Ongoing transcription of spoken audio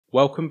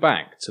Welcome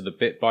back to the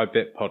Bit by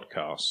Bit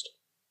podcast.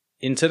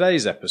 In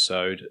today's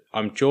episode,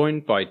 I'm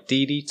joined by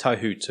Didi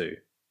Taihuttu.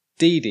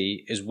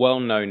 Didi is well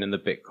known in the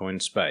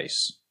Bitcoin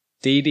space.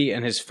 Didi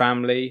and his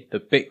family, the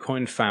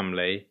Bitcoin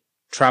family,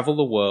 travel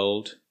the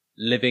world,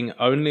 living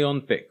only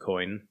on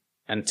Bitcoin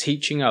and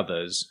teaching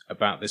others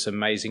about this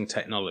amazing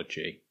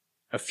technology.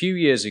 A few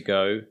years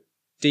ago,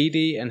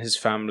 Didi and his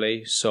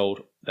family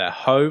sold their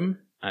home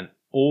and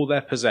all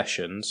their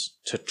possessions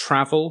to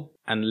travel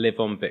and live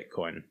on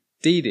Bitcoin.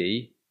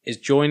 Didi is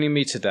joining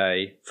me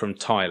today from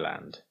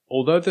Thailand.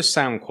 Although the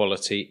sound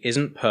quality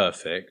isn't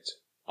perfect,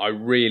 I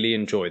really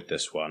enjoyed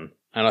this one,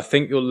 and I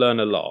think you'll learn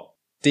a lot.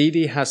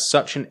 Didi has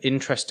such an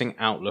interesting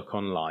outlook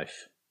on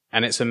life,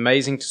 and it's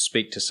amazing to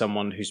speak to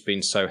someone who's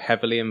been so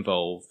heavily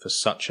involved for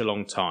such a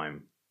long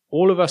time.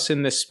 All of us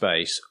in this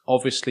space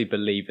obviously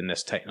believe in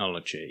this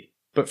technology,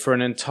 but for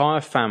an entire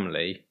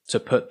family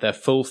to put their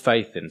full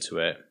faith into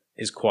it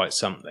is quite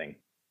something.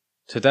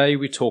 Today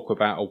we talk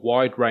about a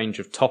wide range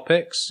of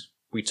topics.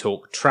 We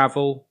talk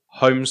travel,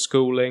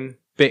 homeschooling,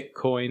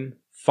 Bitcoin,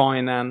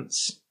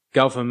 finance,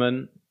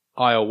 government,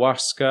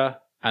 ayahuasca,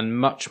 and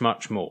much,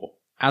 much more.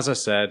 As I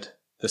said,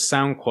 the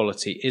sound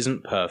quality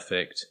isn't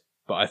perfect,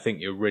 but I think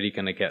you're really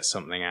going to get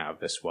something out of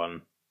this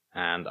one,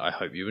 and I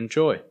hope you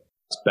enjoy.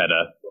 It's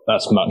better.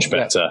 That's much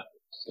better.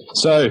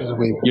 So,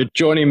 you're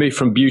joining me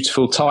from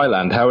beautiful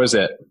Thailand. How is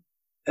it?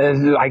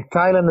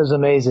 Thailand is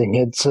amazing.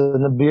 It's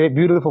a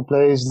beautiful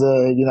place.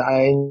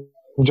 I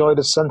enjoy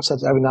the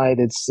sunsets every night.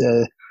 It's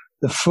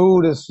the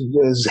food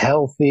is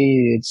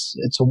healthy.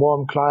 It's a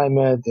warm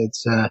climate.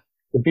 It's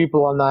the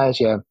people are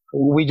nice. Yeah,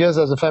 we just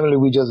as a family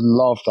we just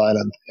love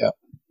Thailand. Yeah,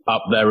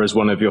 up there as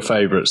one of your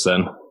favorites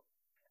then.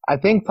 I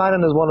think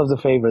Thailand is one of the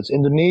favorites.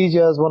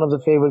 Indonesia is one of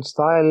the favorites.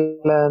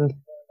 Thailand.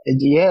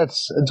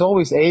 It's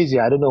always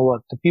Asia. I don't know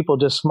what. The people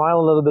just smile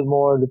a little bit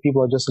more. The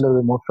people are just a little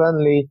bit more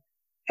friendly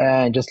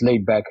and just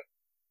laid back.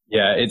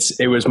 Yeah,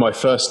 it was my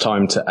first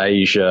time to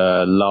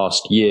Asia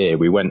last year.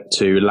 We went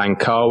to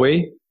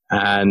Langkawi,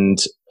 and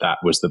that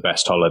was the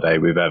best holiday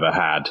we've ever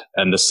had.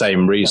 And the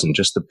same reason,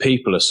 just the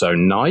people are so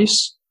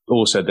nice.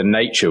 Also, the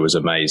nature was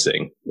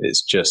amazing.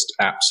 It's just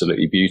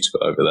absolutely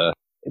beautiful over there.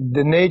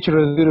 The nature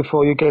is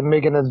beautiful. You can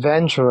make an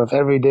adventure of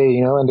every day,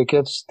 and the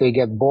kids, they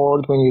get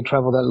bored when you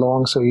travel that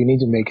long. So you need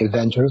to make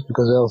adventures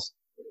because else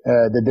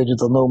the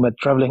digital nomad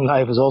traveling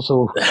life is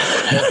also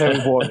very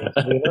boring.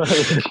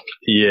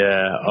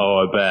 Yeah.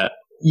 Oh, I bet.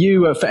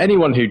 You, for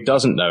anyone who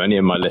doesn't know, any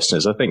of my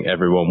listeners, I think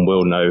everyone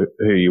will know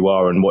who you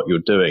are and what you're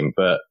doing,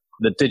 but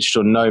the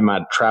digital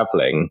nomad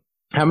traveling,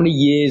 how many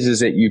years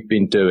is it you've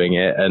been doing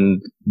it,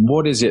 and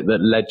what is it that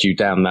led you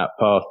down that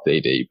path,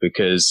 Didi?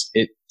 Because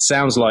it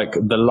sounds like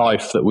the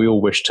life that we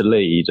all wish to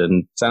lead,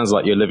 and sounds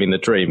like you're living the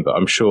dream, but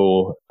I'm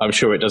sure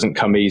it doesn't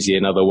come easy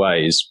in other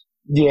ways.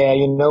 Yeah,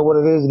 you know what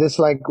it is? It's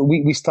like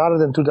we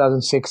started in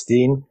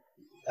 2016,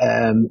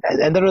 and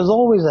there is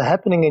always a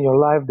happening in your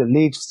life that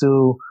leads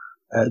to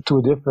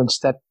a different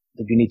step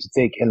that you need to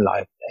take in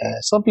life.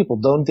 Some people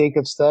don't take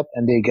that step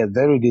and they get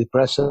very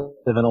depressive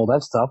and all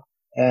that stuff.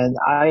 And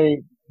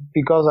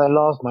because I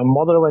lost my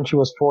mother when she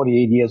was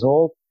 48 years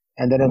old,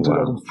 and then in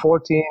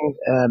 2014,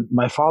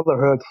 my father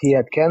heard he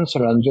had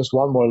cancer and just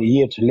one more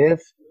year to live.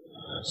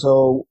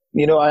 So,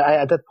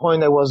 at that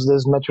point, I was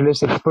this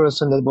materialistic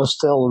person that was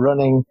still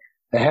running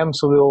the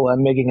hamster wheel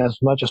and making as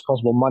much as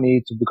possible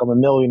money to become a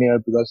millionaire,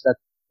 because that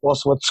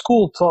was what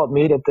school taught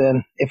me,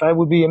 that if I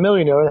would be a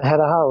millionaire and had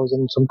a house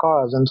and some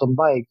cars and some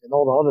bikes and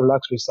all the other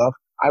luxury stuff,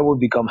 I would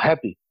become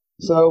happy.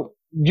 So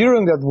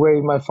during that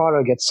way, my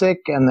father gets sick,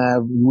 and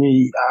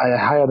I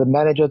hired a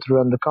manager to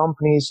run the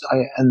companies.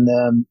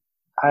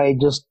 I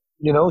just,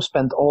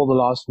 spent all the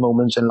last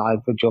moments in life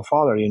with your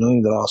father,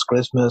 the last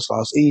Christmas,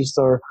 last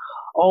Easter,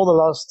 all the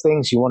last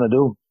things you want to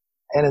do.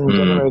 And in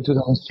January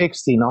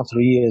 2016, after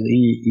a year,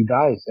 he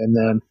dies. And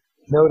then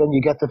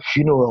you get the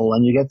funeral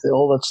and you get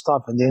all that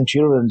stuff and the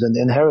insurance and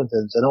the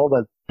inheritance and all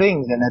that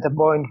things. And at that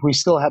point, we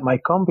still had my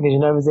companies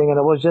and everything, and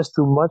it was just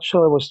too much.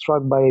 So I was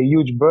struck by a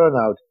huge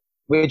burnout,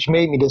 which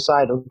made me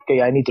decide,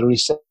 okay, I need to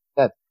reset.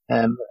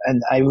 And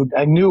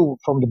I knew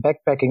from the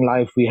backpacking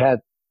life we had,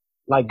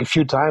 like a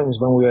few times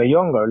when we were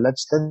younger,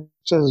 let's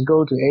just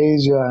go to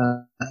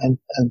Asia and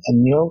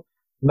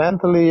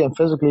mentally and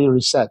physically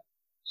reset.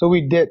 So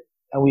we did,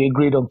 and we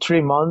agreed on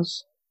 3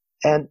 months.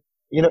 And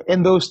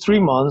in those 3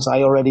 months,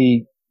 I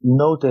already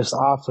noticed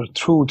after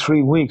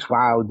 2-3 weeks,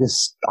 wow,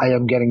 I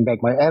am getting back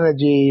my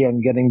energy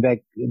and getting back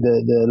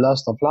the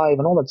lust of life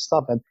and all that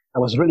stuff. And I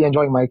was really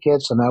enjoying my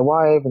kids and my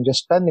wife and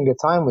just spending the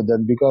time with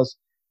them, because,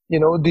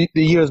 the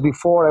years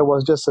before I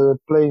was just a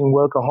plain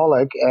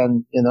workaholic,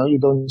 and, you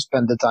don't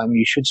spend the time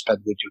you should spend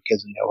with your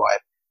kids and your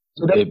wife.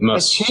 So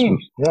that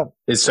changed.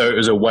 Yeah. So it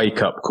was a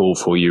wake up call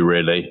for you,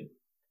 really.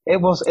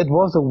 It was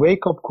a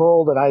wake up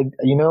call that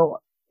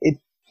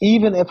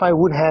even if I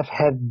would have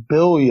had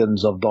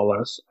billions of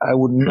dollars, I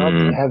would not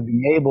have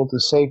been able to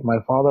save my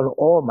father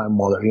or my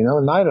mother,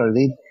 neither.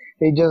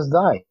 They just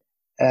died.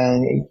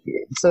 And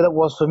so that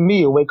was for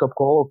me a wake up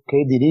call.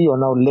 Okay, Didi, you're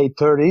now late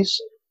 30s.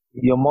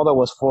 Your mother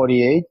was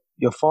 48.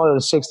 Your father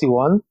is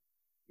 61.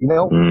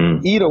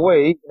 Either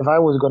way, if I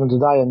was going to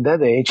die in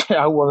that age,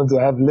 I wanted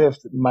to have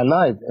lived my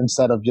life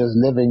instead of just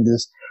living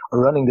this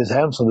or running this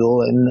hamster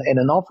wheel in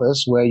an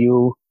office where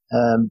you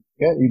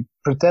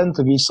pretend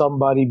to be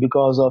somebody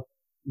because of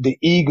the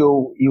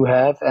ego you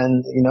have,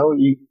 and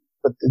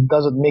but it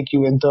doesn't make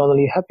you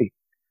internally happy.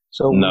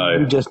 So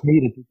we just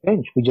needed to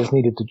change. We just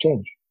needed to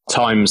change.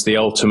 Time's the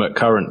ultimate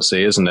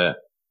currency, isn't it?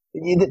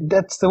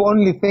 That's the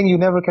only thing you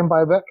never can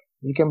buy back.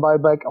 You can buy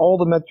back all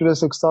the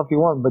materialistic stuff you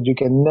want, but you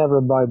can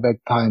never buy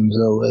back time.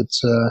 So it's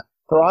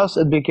for us,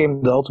 it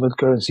became the ultimate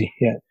currency.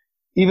 Yeah,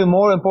 even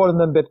more important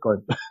than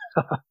Bitcoin.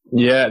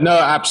 Yeah, no,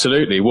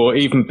 absolutely. Well,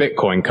 even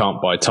Bitcoin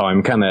can't buy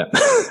time, can it?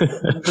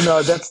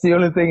 No, that's the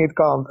only thing it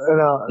can't.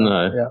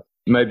 No. Yeah.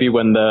 Maybe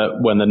when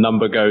the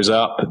number goes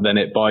up, then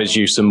it buys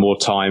you some more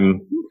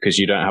time because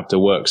you don't have to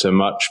work so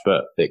much,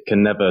 but it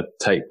can never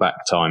take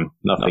back time.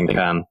 Nothing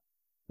can.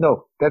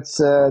 No, that's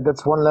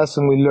one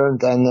lesson we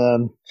learned, and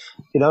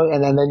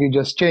and then you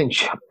just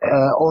change,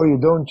 or you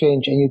don't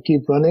change and you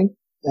keep running,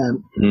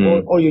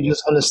 or you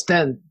just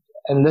understand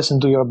and listen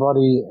to your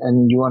body,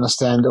 and you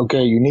understand,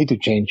 okay, you need to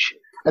change,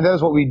 and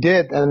that's what we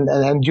did, and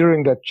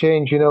during that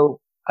change,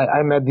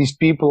 I met these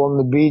people on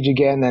the beach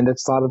again, and they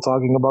started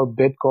talking about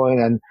Bitcoin,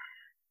 and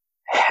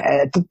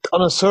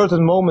on a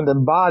certain moment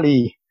in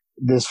Bali,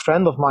 this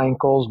friend of mine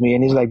calls me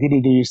and he's like,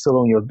 Didi, do you still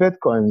own your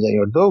Bitcoins and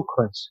your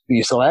Dogecoins? Do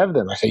you still have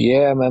them? I say,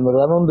 yeah, man, but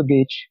I'm on the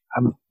beach.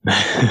 I'm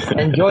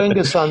enjoying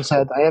the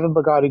sunset. I have a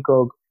Bacardi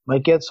Coke. My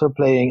kids are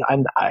playing.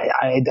 I'm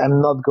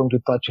not going to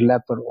touch a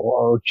laptop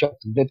or check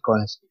the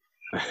Bitcoins.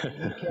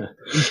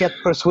 He kept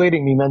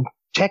persuading me, man,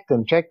 check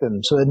them.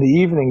 So in the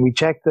evening, we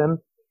checked them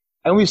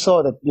and we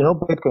saw that,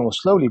 Bitcoin was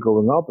slowly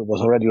going up. It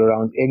was already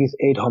around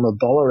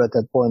 $800 at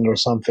that point or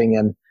something.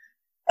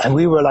 And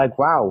we were like,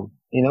 wow.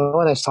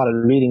 And I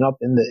started reading up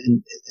in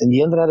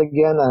the internet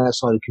again, and I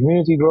saw the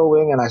community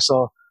growing, and I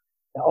saw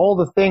all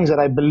the things that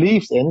I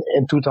believed in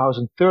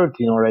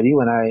 2013 already.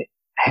 When I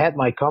had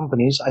my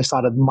companies, I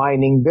started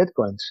mining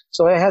Bitcoins.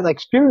 So I had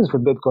experience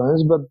with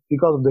Bitcoins, but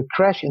because of the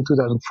crash in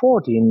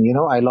 2014,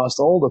 I lost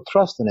all the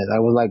trust in it. I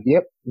was like,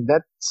 yep,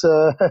 that's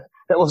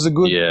that was a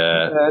good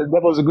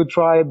that was a good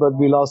try, but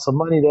we lost some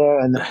money there,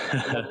 and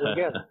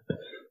again.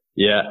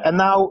 Yeah. And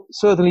now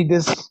certainly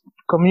this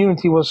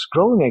community was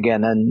growing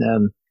again,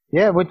 and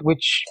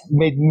which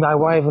made my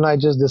wife and I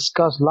just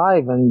discuss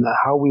live and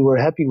how we were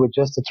happy with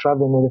just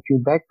traveling with a few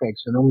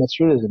backpacks and no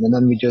materialism. And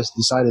then we just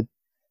decided,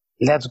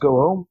 let's go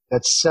home,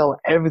 let's sell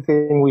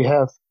everything we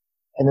have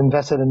and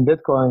invest it in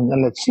Bitcoin,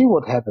 and let's see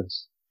what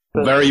happens.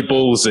 Very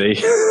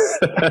ballsy.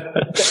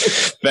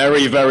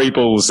 Very, very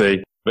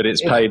ballsy. But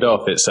it's paid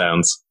off, it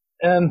sounds.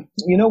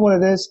 You know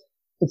what it is?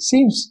 It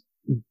seems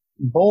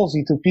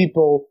ballsy to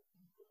people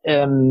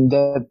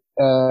that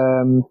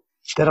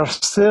are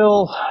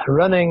still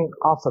running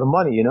after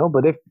money,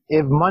 but if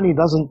money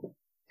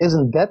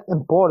isn't that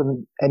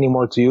important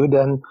anymore to you,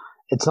 then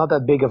it's not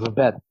that big of a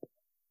bet,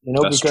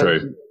 That's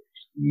because true.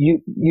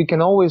 You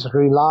can always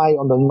rely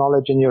on the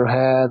knowledge in your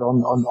head,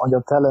 on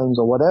your talents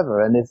or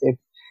whatever. And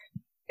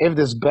if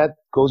this bet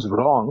goes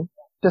wrong,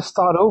 just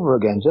start over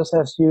again, just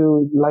as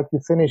you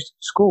finished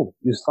school.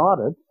 You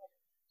started,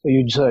 so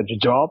you search a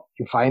job,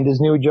 you find this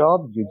new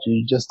job, you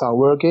just start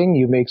working,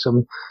 you make a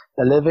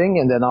living,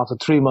 and then after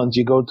 3 months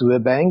you go to a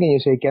bank and you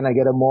say, can I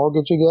get a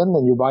mortgage again?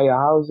 And you buy a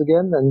house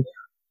again, and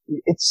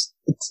it's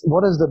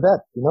what is the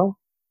bet,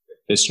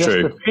 It's just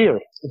true. The fear.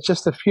 It's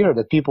just the fear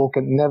that people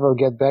can never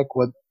get back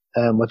what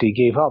they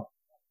gave up.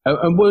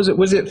 And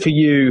was it for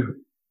you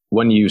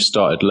when you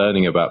started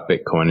learning about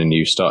Bitcoin and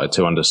you started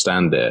to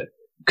understand it?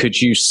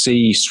 Could you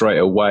see straight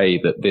away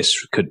that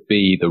this could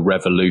be the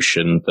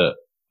revolution that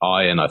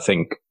I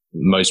think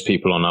most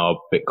people on our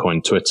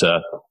Bitcoin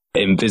Twitter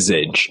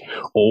envisage,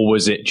 or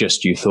was it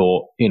just you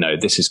thought,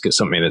 this is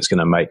something that's going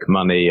to make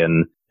money,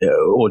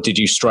 or did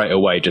you straight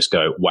away just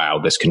go, wow,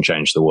 this can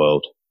change the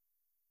world?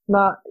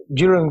 Now,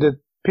 during the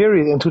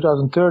period in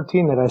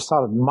 2013 that I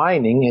started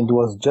mining, it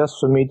was just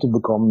for me to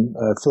become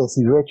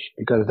filthy rich,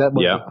 because that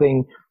was the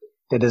thing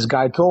that this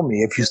guy told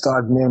me. If you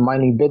start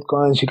mining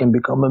Bitcoins, you can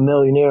become a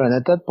millionaire. And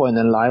at that point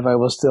in life, I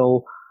was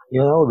still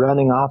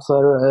running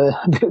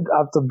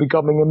after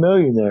becoming a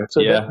millionaire.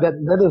 So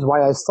that is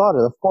why I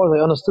started. Of course,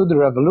 I understood the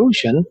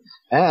revolution,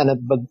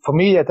 but for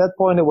me at that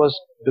point, it was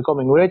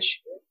becoming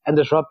rich and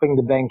disrupting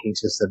the banking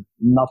system.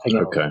 Nothing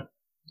else. Okay.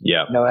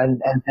 Yeah.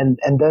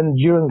 And then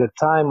during the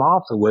time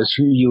afterwards,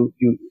 you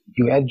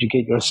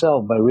educate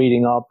yourself by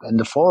reading up in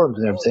the forums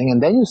and everything,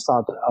 and then you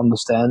start to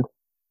understand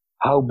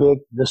how big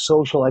the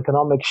social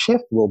economic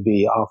shift will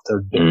be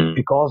after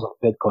because of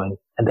Bitcoin.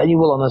 And then you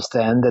will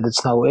understand that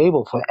it's now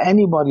able for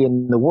anybody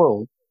in the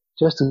world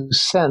just to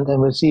send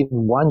and receive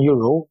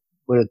 €1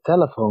 with a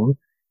telephone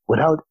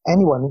without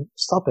anyone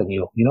stopping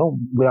you,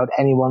 without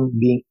anyone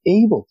being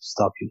able to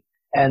stop you.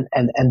 And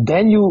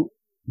then you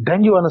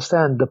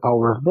understand the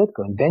power of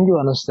Bitcoin. Then you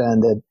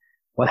understand that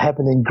what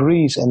happened in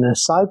Greece and in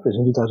Cyprus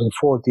in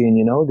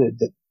 2014,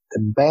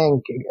 the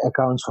bank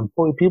accounts from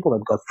people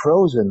that got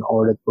frozen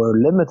or that were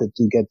limited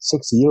to get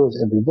 €60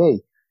 every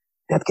day.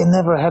 That can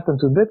never happen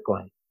to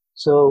Bitcoin.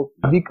 So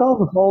because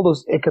of all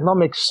those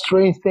economic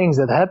strange things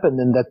that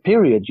happened in that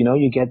period,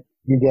 you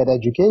get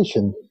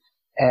education,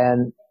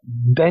 and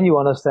then you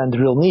understand the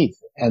real need,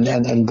 and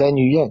then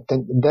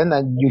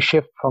you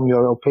shift from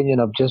your opinion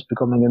of just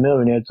becoming a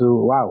millionaire to,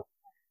 wow,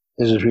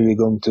 this is really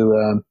going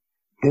to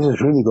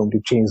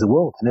change the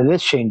world, and it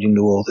is changing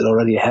the world. It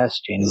already has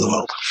changed the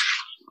world.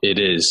 It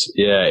is,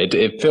 yeah.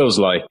 It feels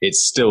like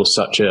it's still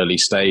such early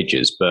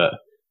stages, but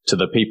to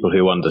the people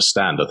who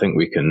understand, I think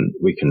we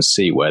can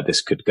see where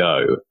this could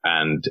go,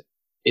 and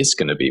it's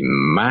going to be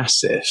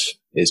massive.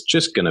 It's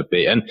just going to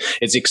be, and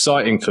it's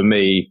exciting for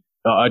me.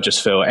 I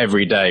just feel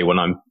every day when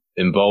I'm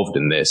involved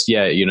in this,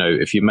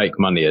 if you make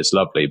money, it's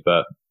lovely,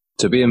 but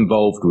to be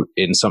involved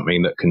in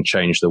something that can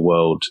change the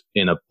world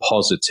in a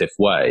positive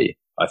way,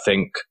 I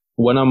think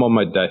when I'm on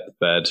my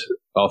deathbed,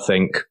 I'll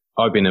think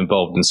I've been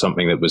involved in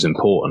something that was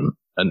important.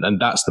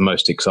 And that's the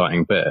most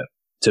exciting bit,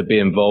 to be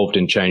involved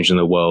in changing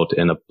the world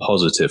in a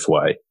positive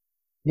way.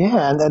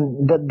 Yeah, and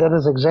that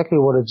is exactly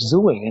what it's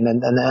doing.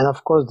 And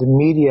of course, the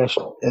media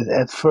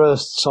at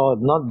first saw it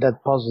not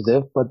that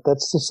positive, but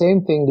that's the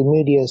same thing the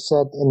media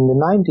said in the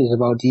 90s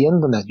about the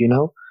internet,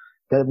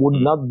 That would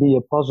not be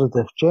a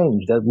positive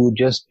change. That would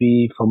just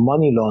be for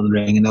money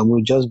laundering, and that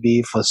would just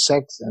be for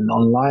sex and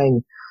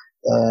online,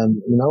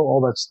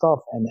 all that stuff.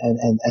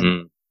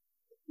 And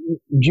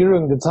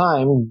during the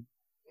time,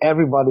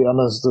 everybody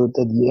understood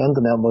that the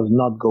internet was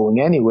not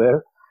going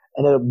anywhere,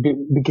 and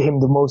it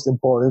became the most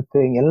important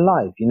thing in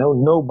life.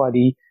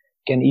 Nobody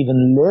can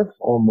even live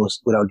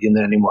almost without the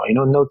internet anymore.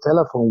 No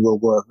telephone will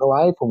work, no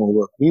iPhone will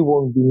work. We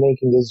won't be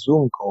making this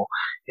Zoom call.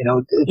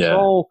 It's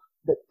all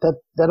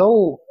that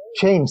all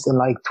changed in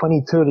like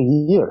 20, 30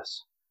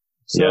 years.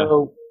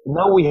 So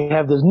now we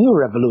have this new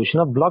revolution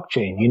of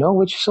blockchain,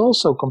 which is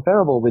also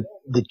comparable with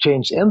the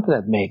change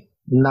internet made.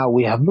 Now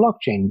we have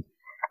blockchain.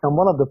 And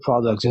one of the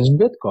products is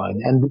Bitcoin.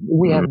 And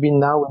we have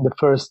been now in the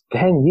first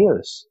 10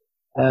 years.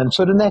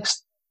 So the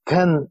next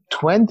 10,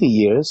 20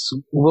 years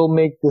will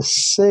make the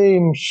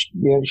same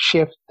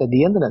shift that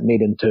the internet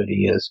made in 30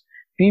 years.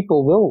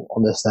 People will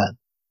understand.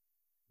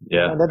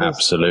 Yeah,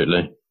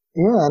 absolutely.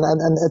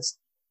 And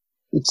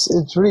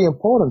it's really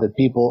important that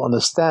people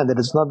understand that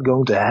it's not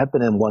going to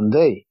happen in one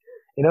day.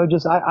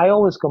 I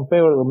always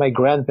compare it with my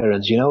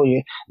grandparents.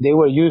 They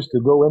were used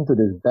to go into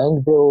this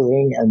bank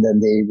building, and then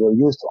they were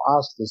used to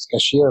ask this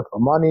cashier for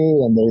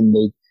money, and then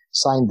they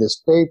signed this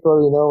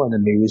paper, and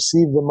then they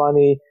received the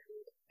money.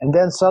 And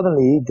then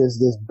suddenly this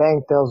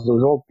bank tells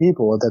those old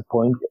people at that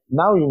point,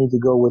 now you need to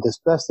go with this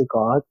plastic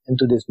card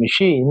into this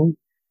machine,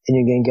 and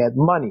you can get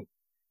money.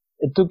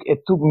 It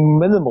took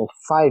minimal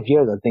 5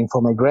 years, I think,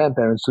 for my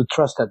grandparents to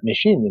trust that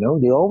machine.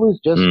 They always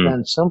just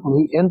went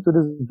simply into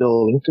this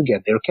building to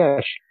get their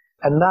cash.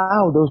 And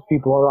now those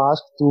people are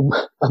asked to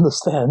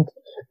understand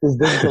this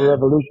digital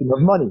revolution of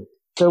money.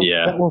 So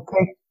that will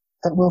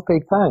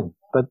take time.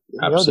 But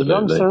the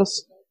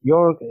youngsters,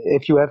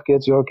 if you have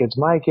kids, your kids,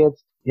 my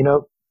kids,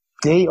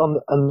 they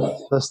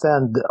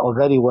understand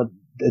already what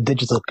the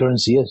digital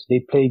currency is.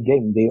 They play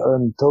games, they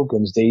earn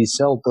tokens, they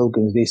sell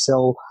tokens, they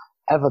sell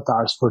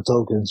avatars for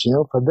tokens.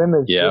 For them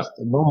it's just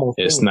a normal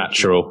thing. It's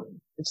natural.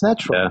 It's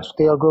natural. Yeah.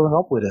 They are growing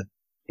up with it.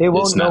 They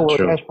won't know what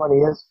cash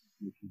money is.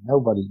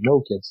 Nobody,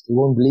 no kids. They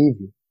won't believe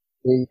you.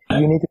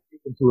 You need to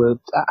take them to it.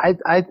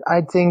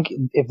 I think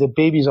if the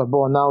babies are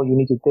born now, you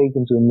need to take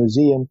them to a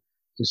museum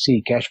to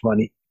see cash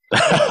money.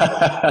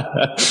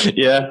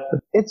 Yeah.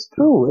 It's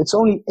true. It's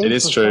only 8%. It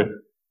is true.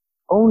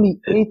 Only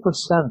 8%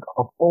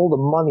 of all the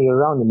money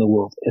around in the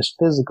world is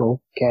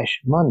physical cash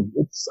money.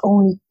 It's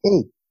only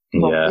 8.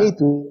 From 8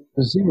 to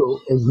 0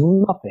 is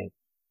nothing.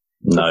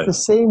 No. It's the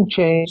same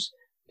change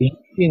the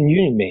European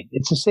Union made.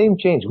 It's the same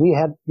change. We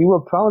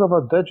were proud of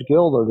our Dutch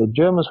guilder. The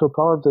Germans were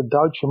proud of the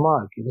Deutsche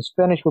Mark. The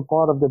Spanish were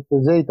proud of the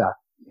peseta.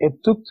 It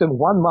took them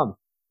 1 month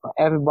for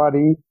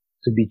everybody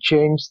to be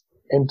changed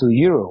into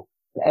euro.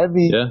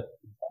 Every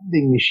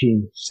vending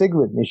machine,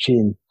 cigarette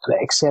machine to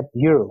accept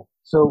euro.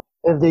 So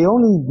if they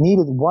only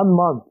needed 1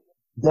 month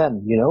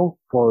then,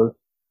 for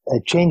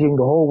changing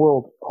the whole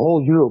world,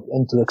 whole Europe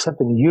into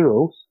accepting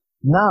euro,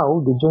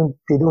 now they don't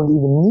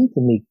even need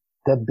to make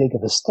that big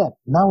of a step.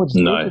 Now it's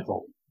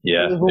digital.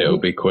 Yeah, it'll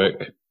be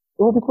quick. It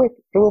will be quick.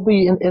 It will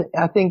be,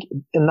 I think,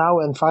 now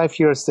in 5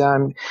 years'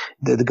 time,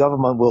 the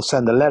government will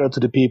send a letter to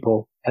the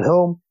people at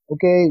home.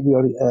 Okay,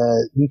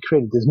 we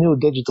created this new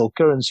digital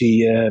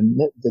currency,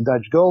 the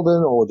Dutch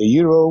gulden or the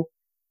euro,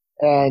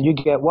 and you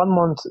get 1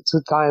 month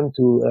time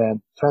to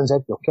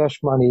transact your cash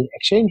money,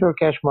 exchange your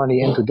cash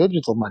money into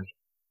digital money.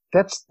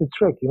 That's the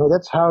trick.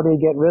 That's how they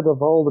get rid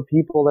of all the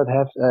people that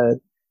have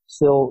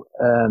still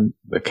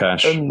the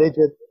cash,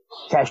 unlegit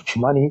cash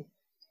money.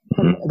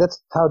 That's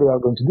how they are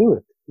going to do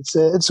it.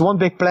 It's one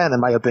big plan,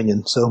 in my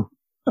opinion. So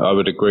I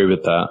would agree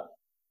with that.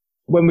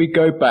 When we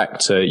go back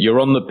to, you're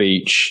on the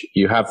beach,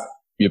 you have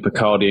your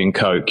Bacardi and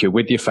Coke, you're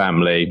with your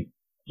family,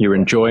 you're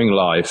enjoying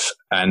life,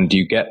 and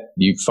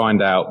you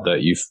find out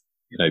that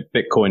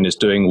Bitcoin is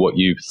doing what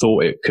you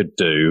thought it could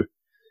do,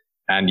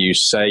 and you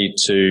say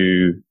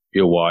to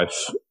your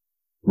wife,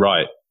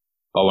 right,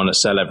 I want to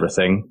sell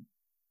everything.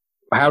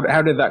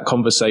 how did that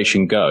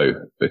conversation go?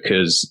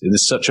 Because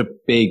it's such a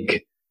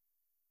big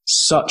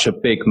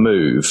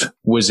move.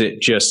 Was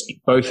it just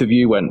both of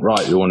you went,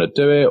 right, we want to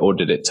do it, or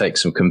did it take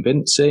some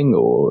convincing,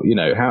 or, you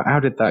know, how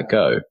did that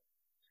go?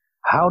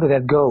 How did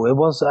that go? It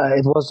was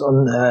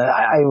on,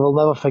 I will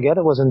never forget,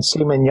 it was in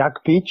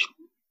Seminyak Beach,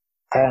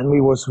 and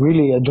we was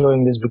really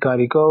enjoying this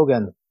Bacardi Coke,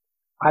 and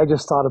I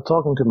just started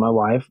talking to my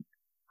wife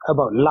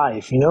about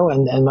life, you know,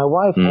 and my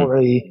wife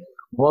already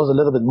was a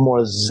little bit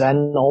more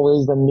zen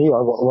always than me.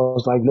 I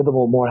was like a little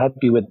bit more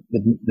happy with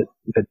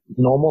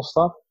normal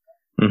stuff.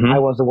 I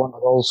was the one that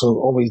also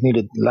always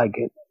needed, like,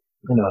 you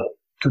know,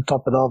 to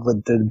top it off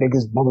with the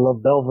biggest bottle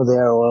of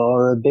Belvedere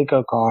or a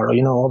bigger car, or,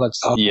 you know, all that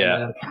stuff.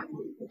 Yeah.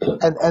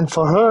 And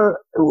for her,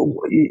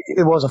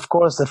 it was, of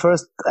course, the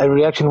first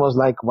reaction was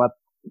like, what,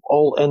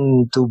 all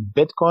into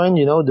Bitcoin,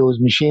 you know, those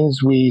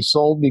machines we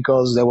sold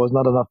because there was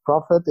not enough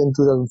profit in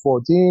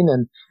 2014.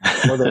 And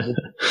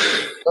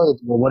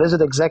what is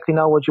it exactly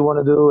now, what you want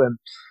to do?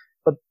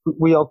 But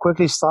we all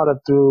quickly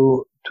started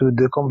to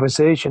the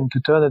conversation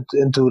to turn it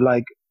into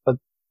like, but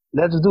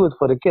let's do it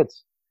for the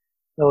kids.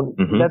 So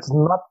let's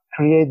not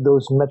create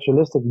those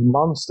materialistic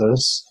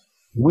monsters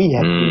we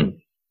have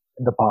been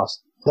in the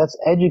past. Let's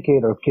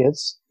educate our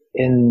kids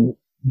in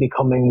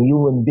becoming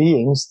human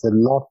beings that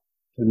love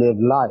to live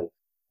life.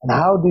 And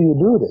how do you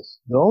do this?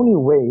 The only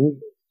way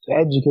to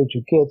educate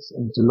your kids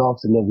and to love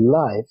to live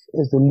life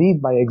is to lead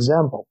by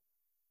example.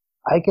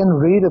 I can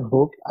read a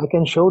book, I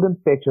can show them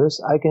pictures,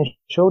 I can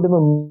show them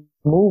a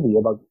movie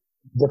about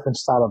different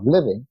style of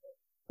living,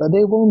 but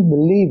they won't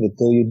believe it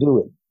till you do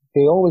it.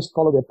 They always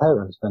follow their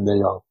parents when they're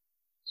young.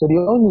 So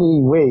the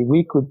only way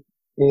we could,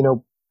 you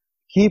know,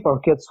 keep our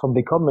kids from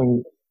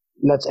becoming,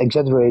 let's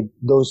exaggerate,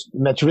 those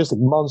materialistic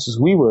monsters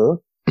we were,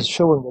 is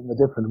showing them a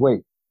different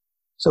way.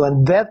 So,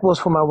 and that was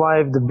for my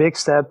wife the big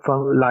step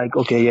from like,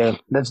 okay, yeah,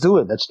 let's do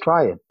it. Let's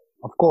try it.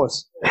 Of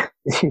course,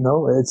 you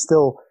know, it's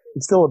still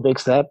a big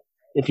step.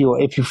 If you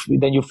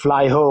then you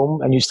fly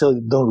home and you still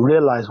don't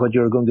realize what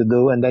you're going to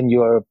do, and then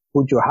you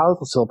put your house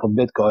for sale for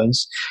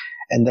Bitcoins,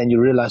 and then you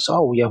realize,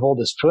 oh, we have all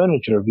this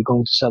furniture, we're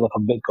going to sell it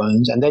for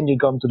Bitcoins, and then you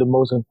come to the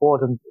most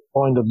important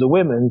point of the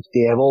women,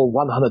 they have all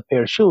 100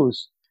 pair of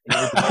shoes. You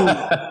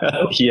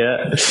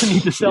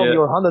need to sell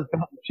your 100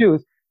 pair of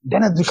shoes,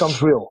 then it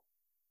becomes real.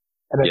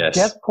 And at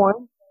that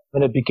point,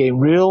 when it became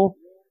real,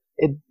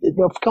 it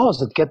of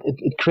course, it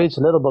creates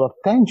a little bit of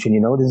tension, you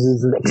know, this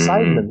is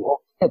excitement.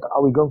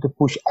 Are we going to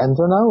push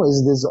enter now?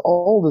 Is this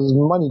all this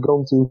money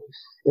going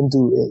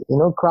into, you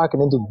know, cracking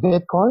into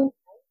Bitcoin?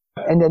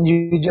 And then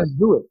you just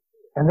do it.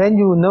 And then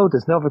you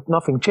notice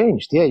nothing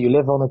changed. Yeah, you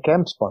live on a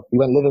camp spot. You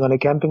went living on a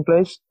camping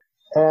place.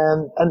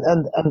 And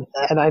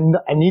I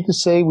need to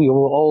say we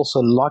were also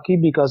lucky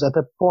because at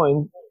that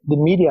point, the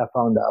media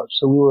found out.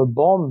 So we were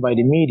bombed by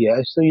the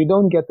media. So you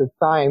don't get the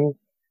time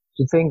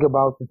to think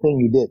about the thing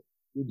you did.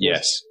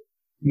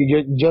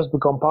 You just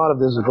become part of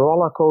this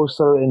roller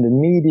coaster in the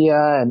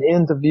media and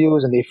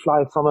interviews, and they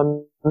fly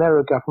from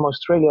America, from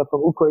Australia,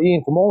 from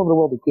Ukraine, from all over the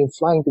world. They came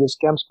flying to this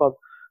camp spot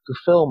to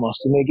film us,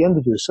 to make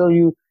interviews. So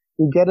you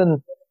get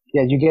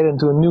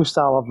into a new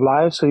style of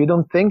life. So you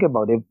don't think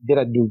about it. Did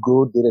I do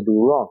good? Did I do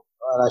wrong?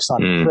 And I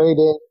started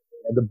trading,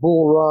 and the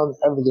bull run,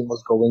 everything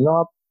was going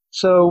up.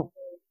 So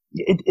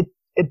it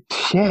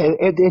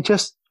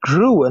just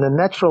grew in a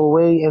natural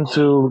way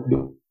into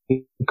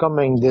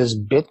becoming this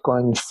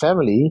Bitcoin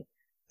family.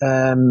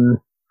 And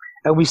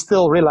we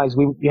still realize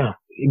we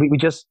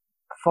just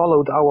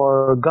followed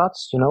our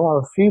guts, you know,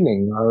 our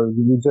feeling,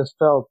 we just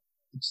felt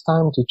it's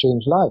time to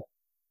change life.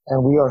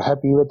 And we are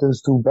happy with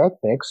those 2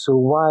 backpacks. So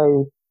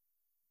why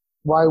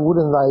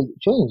wouldn't I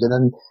change? And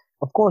then,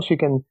 of course,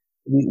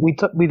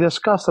 we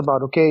discussed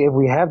about, okay, if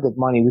we have that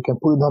money, we can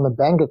put it on a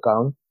bank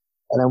account,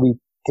 and then we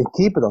can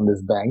keep it on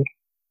this bank,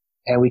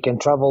 and we can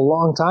travel a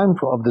long time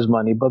of this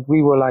money. But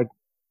we were like,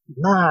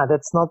 nah,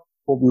 that's not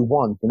what we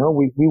want. You know,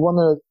 we want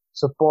to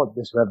support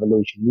this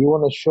revolution. We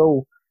want to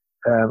show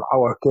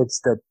our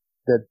kids that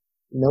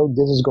you know,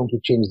 this is going to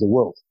change the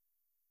world.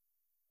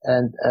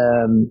 And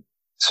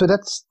so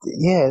that's,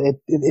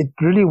 it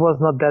really was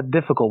not that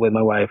difficult with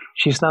my wife.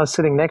 She's now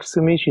sitting next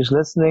to me. She's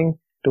listening.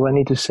 Do I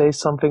need to say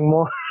something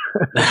more?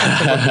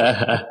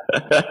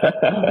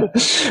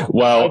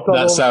 Well,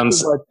 that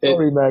sounds,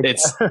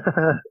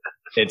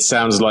 it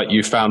sounds like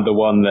you found the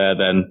one there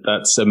then.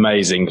 That's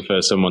amazing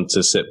for someone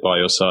to sit by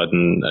your side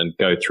and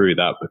go through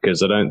that,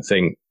 because I don't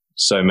think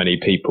so many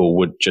people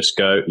would just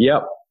go,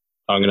 yep,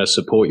 I'm going to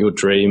support your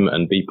dream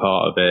and be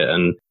part of it.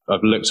 And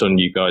I've looked on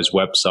you guys'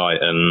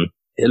 website and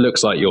it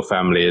looks like your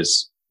family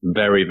is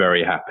very,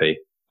 very happy.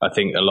 I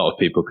think a lot of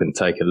people can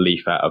take a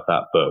leaf out of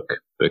that book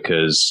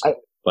because,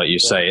 like you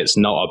say, it's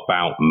not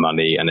about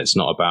money and it's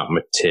not about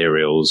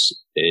materials.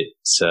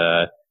 It's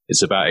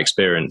about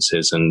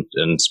experiences and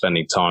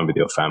spending time with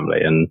your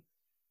family. And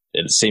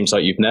it seems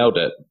like you've nailed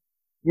it.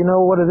 You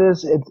know what it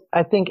is?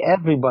 I think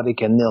everybody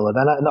can nail it.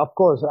 And of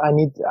course,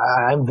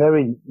 I'm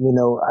very, you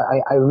know,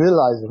 I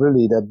realize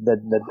really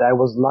that I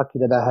was lucky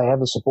that I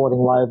have a supporting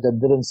wife that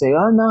didn't say,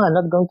 oh no, I'm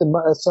not going to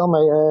sell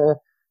my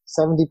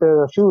 70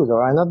 pair of shoes,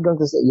 or I'm not going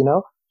to say, you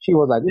know, She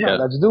was like,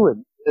 let's do it.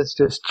 Let's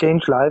just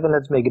change life and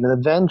let's make it an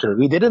adventure.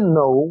 We didn't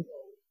know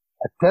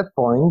at that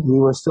point, we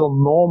were still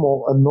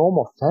a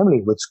normal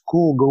family with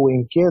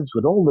school-going kids,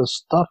 with all the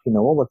stuff,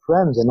 all the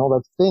friends and all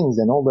the things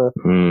and all the...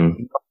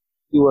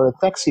 We were a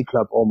taxi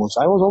club almost.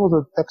 I was always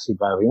a taxi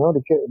driver,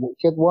 the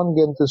kid one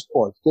get into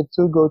sports, kid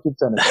two go to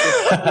tennis,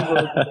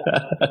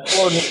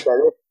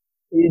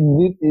 we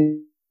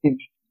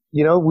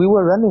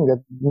were running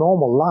that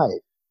normal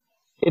life.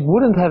 It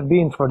wouldn't have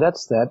been for that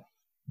step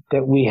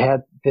that we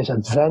had this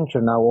adventure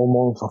now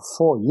almost for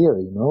 4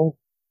 years,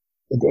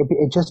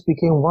 It just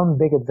became one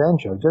big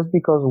adventure, just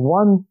because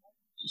one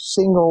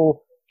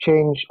single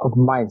change of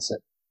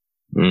mindset.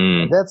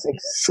 That's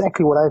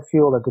exactly what I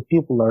feel that the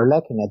people are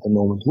lacking at the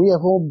moment. We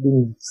have all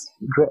been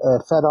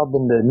fed up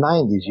in the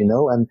 90s,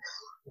 and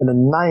in the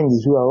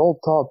 90s we are all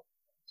taught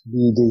to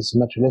be these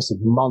materialistic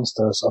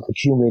monsters of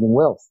accumulating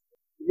wealth.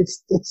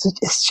 It's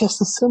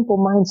just a simple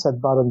mindset,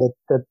 Baden,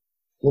 that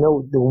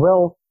the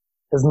wealth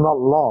is not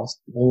lost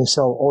when you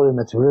sell all your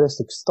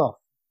materialistic stuff,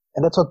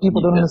 and that's what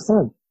people don't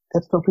understand.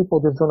 That's what people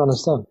just don't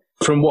understand.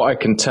 From what I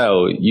can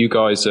tell, you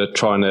guys are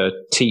trying to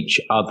teach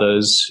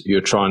others.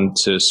 You're trying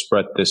to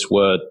spread this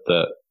word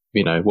that,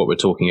 what we're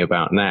talking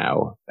about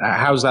now.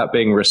 How's that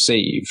being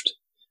received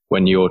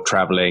when you're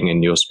traveling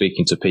and you're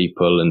speaking to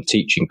people and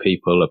teaching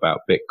people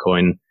about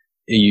Bitcoin? Are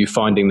you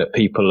finding that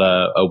people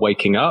are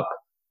waking up?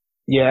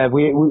 Yeah,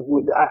 we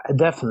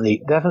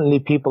definitely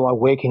people are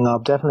waking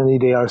up. Definitely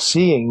they are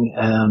seeing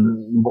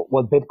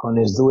what Bitcoin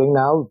is doing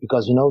now,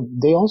 because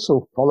they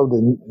also follow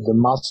the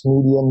mass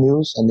media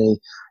news, and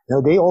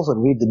they also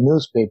read the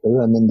newspaper,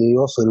 and then they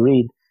also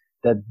read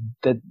that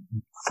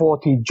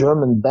 40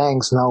 German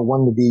banks now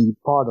want to be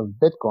part of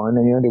Bitcoin,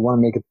 and they want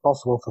to make it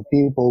possible for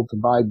people to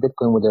buy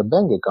Bitcoin with their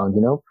bank account.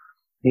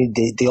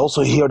 They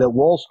also hear that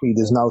Wall Street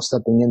is now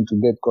stepping into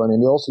Bitcoin,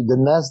 and they also the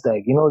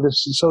Nasdaq.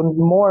 So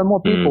more and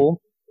more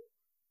people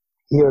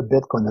hear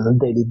Bitcoin on a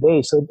daily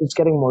basis, so it's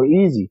getting more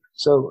easy.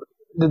 So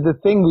the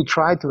thing we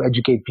try to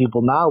educate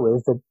people now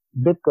is that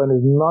Bitcoin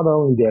is not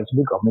only there to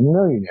become a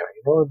millionaire.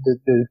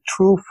 The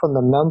true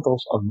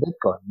fundamentals of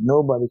Bitcoin,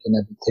 nobody can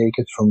ever take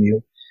it from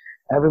you.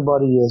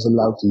 Everybody is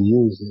allowed to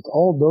use it.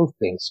 All those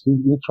things,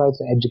 we try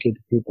to educate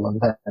the people on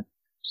that.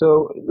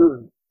 So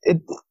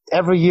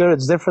every year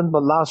it's different,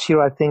 but last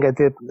year I think I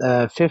did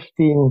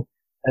 15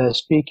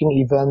 speaking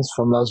events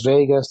from Las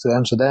Vegas to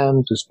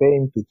Amsterdam to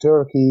Spain to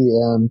Turkey.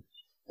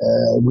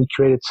 We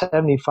created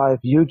 75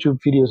 YouTube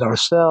videos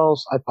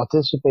ourselves. I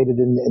participated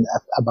in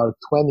about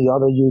 20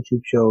 other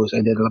YouTube shows.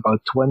 I did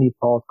about 20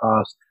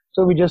 podcasts.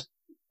 So we just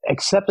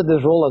accepted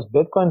this role as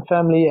Bitcoin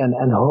family and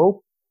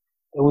hope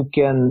that we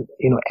can,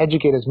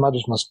 educate as much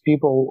as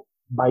people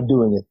by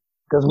doing it.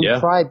 Because we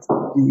tried,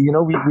 we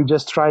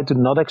just tried to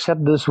not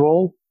accept this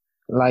role.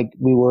 Like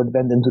we went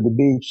into the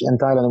beach in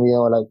Thailand and we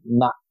were like,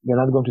 nah, you're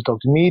not going to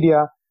talk to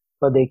media.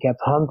 But they kept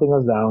hunting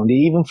us down. They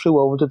even flew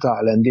over to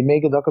Thailand. They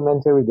make a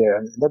documentary there.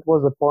 And that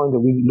was the point that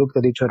we looked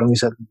at each other and we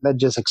said, let's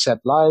just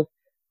accept life,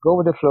 go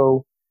with the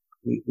flow.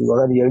 We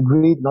already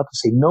agreed not to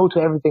say no to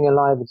everything in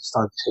life, but to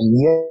start saying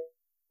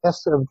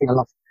yes to everything in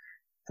life.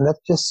 And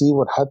let's just see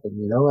what happened,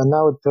 And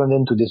now it turned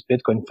into this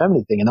Bitcoin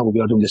family thing. And now we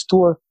are doing this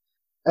tour.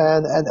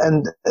 And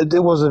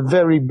it was a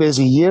very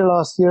busy year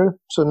last year.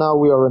 So now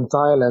we are in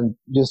Thailand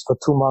just for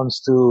 2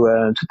 months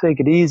to take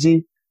it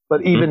easy.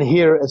 But even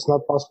here, it's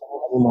not possible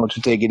anymore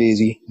to take it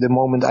easy. The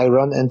moment I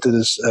run into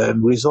this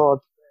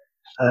resort,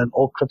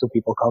 all crypto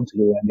people come to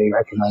you and they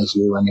recognize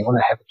you and they want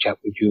to have a chat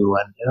with you.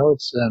 And,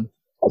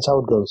 that's how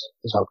it goes.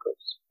 That's how it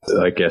goes.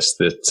 I guess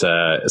that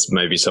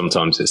maybe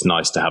sometimes it's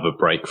nice to have a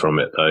break from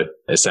it, though.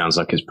 It sounds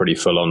like it's pretty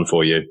full on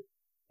for you.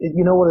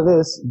 You know what it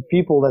is?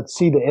 People that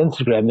see the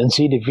Instagram and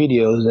see the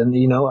videos, and,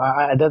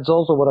 that's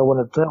also what I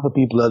want to tell the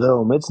people at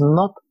home. It's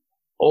not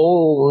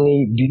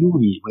only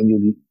beauty when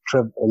you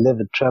live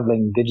a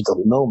traveling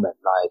digital nomad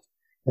life.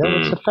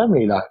 It's a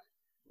family life.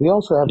 We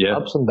also have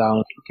ups and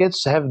downs.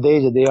 Kids have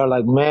days that they are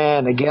like,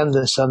 man, again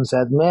the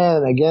sunset,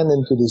 man, again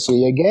into the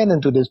sea, again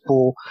into this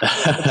pool.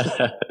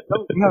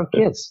 We are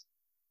kids.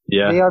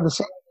 Yeah. They are the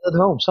same at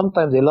home.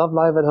 Sometimes they love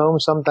life at home.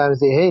 Sometimes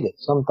they hate it.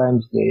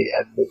 Sometimes they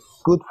have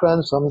good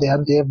friends. Some they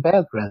have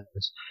bad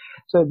friends.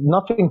 So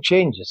nothing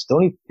changes. The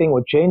only thing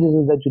what changes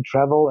is that you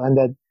travel and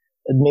that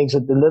it makes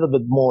it a little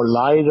bit more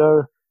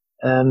lighter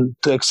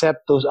to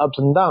accept those ups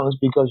and downs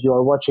because you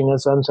are watching a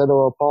sunset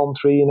or a palm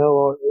tree,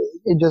 or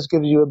it just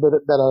gives you a bit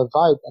better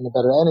vibe and a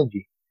better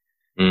energy.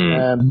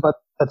 But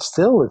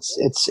still,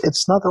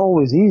 it's not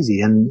always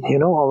easy. And,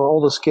 our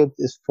oldest kid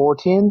is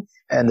 14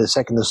 and the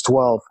second is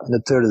 12 and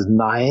the third is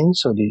 9.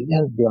 So they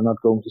are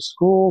not going to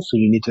school. So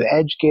you need to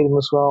educate them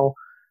as well.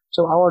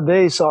 So our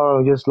days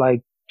are just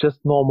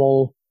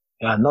normal.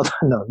 Yeah, not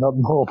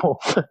normal.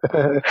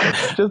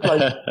 Just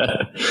like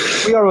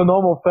we are a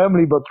normal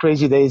family, but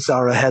crazy days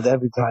are ahead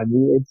every time.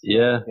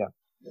 Yeah.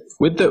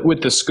 With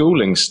the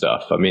schooling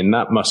stuff, I mean,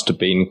 that must have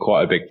been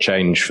quite a big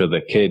change for the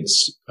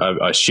kids.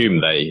 I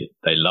assume they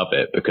love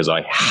it because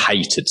I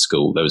hated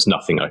school. There was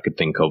nothing I could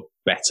think of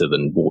better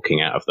than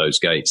walking out of those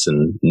gates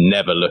and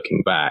never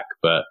looking back.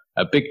 But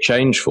a big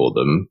change for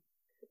them.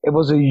 it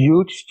was a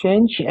huge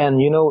change, and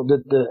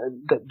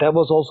that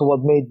was also what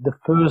made the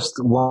first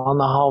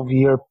 1.5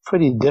 year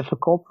pretty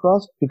difficult for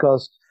us,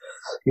 because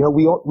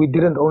we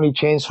didn't only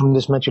change from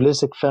this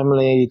materialistic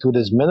family to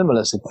this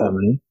minimalistic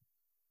family,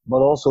 but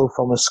also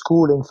from a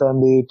schooling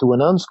family to an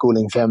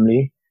unschooling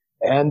family,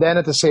 and then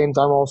at the same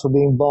time also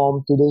being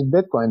bombed to this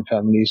Bitcoin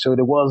family. So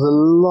there was a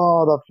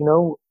lot of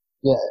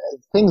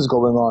things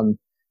going on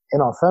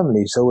in our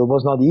family. So it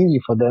was not easy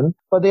for them,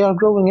 but they are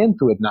growing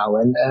into it now,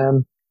 and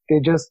they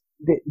just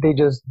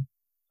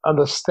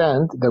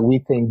understand that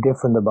we think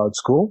different about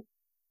school.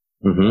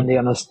 Mm-hmm. And they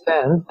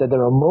understand that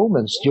there are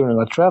moments during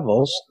our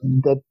travels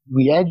that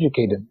we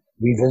educate them.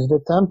 We visit a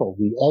temple,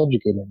 we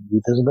educate them.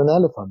 We visit an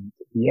elephant,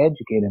 we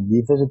educate them.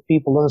 We visit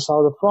people in the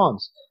south of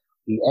France,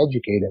 we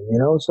educate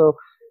them. So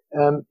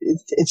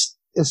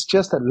it's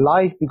just that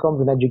life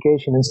becomes an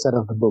education instead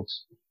of the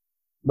books.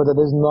 But it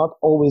is not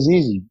always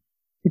easy,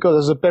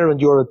 because as a parent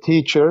you're a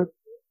teacher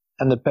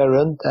and a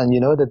parent, and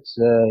that's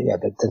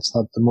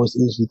not the most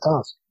easy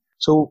task.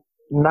 So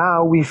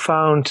now we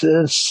found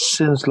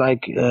since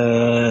like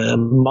a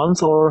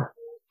month or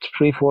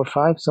 3, 4,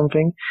 5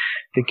 something,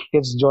 the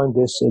kids joined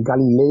this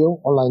Galileo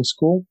online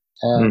school,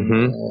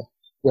 and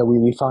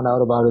we found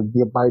out about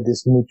it by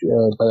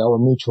by our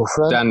mutual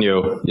friend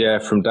Daniel.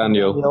 From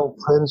Daniel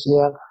Prince.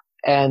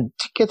 And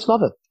kids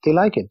love it. They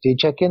like it. They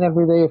check in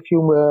every day a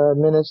few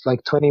minutes,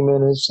 like 20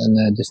 minutes,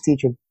 and this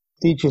teacher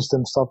teaches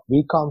them stuff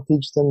we can't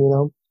teach them,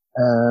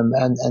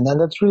 and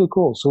that's really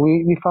cool. So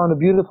we found a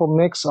beautiful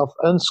mix of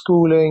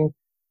unschooling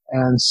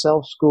and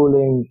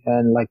self-schooling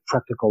and like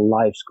practical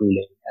life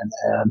schooling.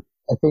 And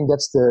I think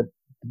that's the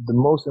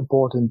most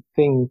important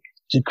thing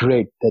to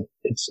create, that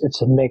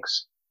it's a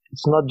mix.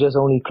 It's not just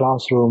only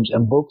classrooms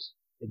and books.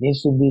 It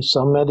needs to be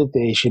some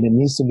meditation. It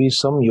needs to be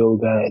some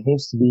yoga. It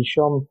needs to be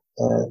some,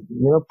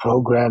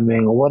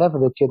 programming or whatever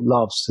the kid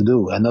loves to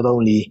do, and not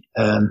only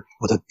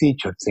what the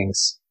teacher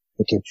thinks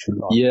the kid should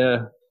love.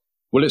 Yeah.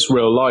 Well, it's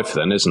real life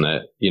then, isn't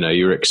it?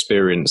 You're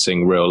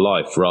experiencing real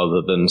life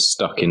rather than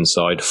stuck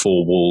inside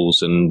 4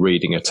 walls and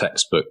reading a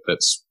textbook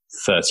that's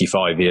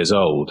 35 years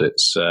old.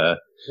 It's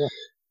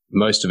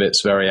most of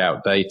it's very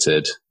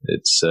outdated.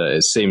 It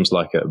seems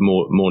like a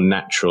more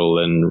natural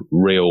and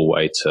real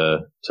way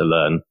to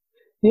learn.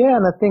 Yeah,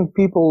 and I think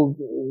people,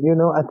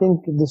 I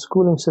think the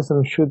schooling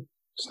system should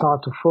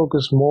start to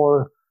focus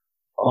more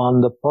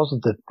on the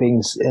positive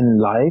things in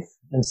life,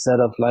 instead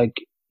of like,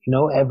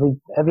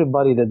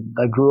 everybody that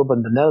I grew up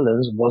in the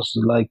Netherlands was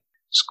like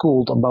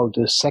schooled about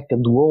the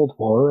Second World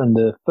War and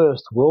the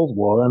First World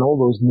War and all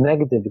those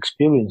negative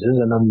experiences,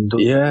 and then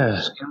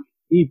those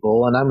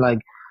people, and I'm like,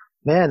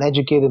 man,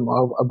 educate them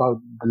about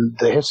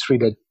the history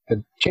that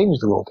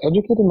changed the world.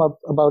 Educate them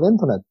about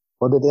internet.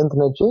 What did the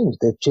internet change?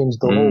 They changed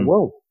the whole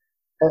world.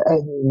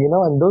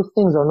 And those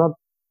things are not,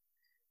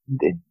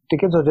 the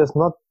kids are just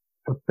not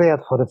prepared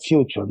for the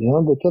future.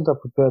 The kids are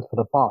prepared for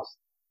the past.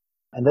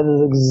 And that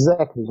is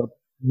exactly what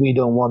we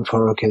don't want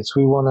for our kids.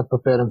 We want to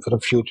prepare them for the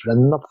future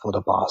and not for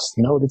the past.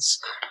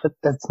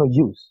 That's no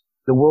use.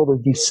 The world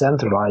is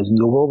decentralized.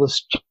 The world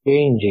is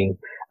changing.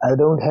 I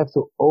don't have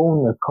to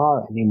own a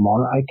car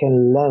anymore. I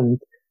can lend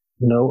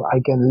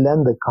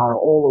a car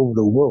all over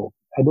the world.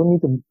 I don't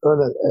need to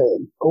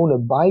own a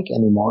bike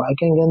anymore. I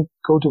can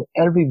go to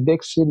every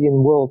big city in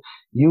the world,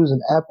 use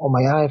an app on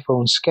my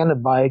iPhone, scan a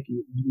bike,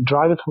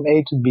 drive it from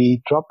A to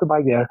B, drop the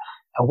bike there,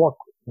 and walk.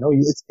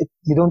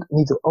 You don't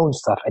need to own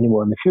stuff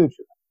anymore in the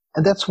future.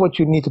 And that's what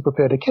you need to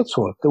prepare the kids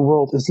for. The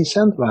world is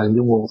decentralized.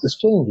 The world is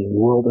changing. The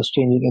world is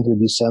changing into a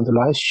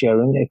decentralized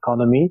sharing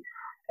economy.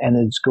 And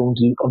it's going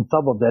to, on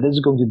top of that, it's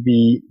going to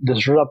be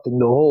disrupting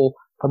the whole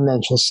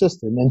financial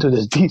system into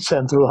this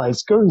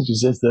decentralized currency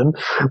system,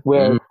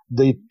 where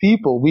the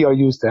people we are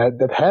used to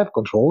that have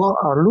control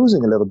are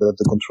losing a little bit of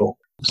the control.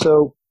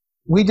 So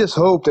we just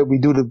hope that we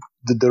do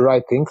the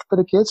right thing for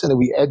the kids, and that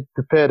we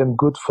prepare them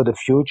good for the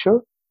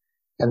future.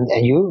 And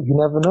you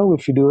never know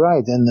if you do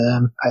right.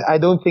 And I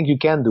don't think you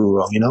can do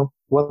wrong.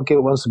 One kid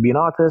wants to be an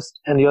artist,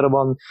 and the other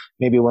one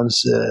maybe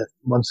wants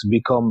to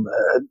become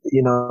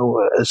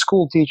a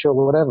school teacher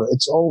or whatever.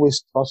 It's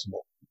always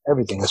possible.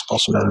 Everything is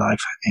possible in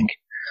life, I think.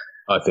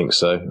 I think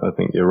so. I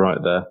think you're right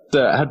there.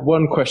 So I had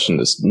one question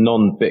that's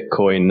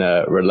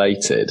non-Bitcoin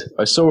related.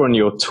 I saw on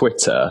your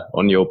Twitter,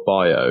 on your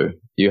bio,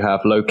 you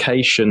have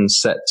location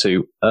set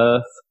to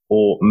Earth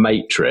or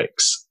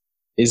Matrix.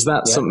 Is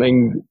that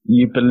something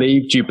you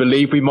believe? Do you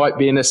believe we might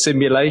be in a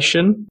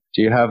simulation?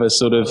 Do you have a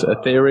sort of a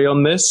theory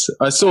on this?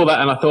 I saw that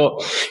and I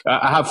thought,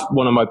 I have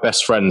one of my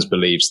best friends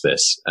believes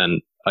this,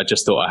 and I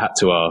just thought I had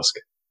to ask.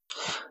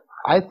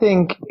 I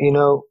think,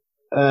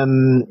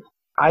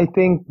 I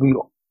think we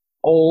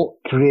all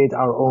create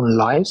our own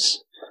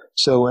lives.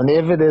 So, and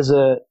if it is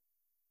that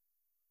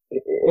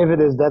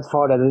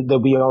far that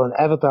we are an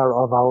avatar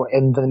of our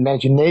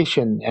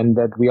imagination, and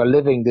that we are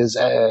living this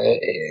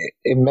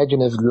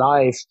imaginative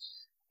life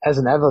as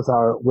an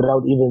avatar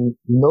without even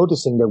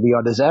noticing that we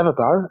are this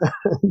avatar,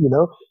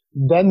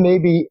 then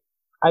maybe,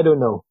 I don't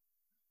know.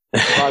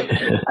 But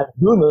I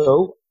do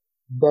know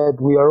that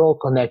we are all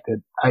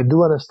connected. I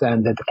do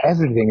understand that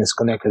everything is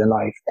connected in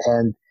life.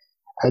 And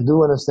I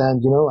do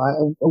understand,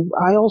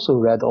 I also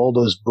read all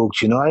those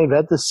books, I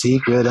read The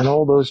Secret and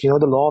all those, the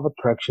Law of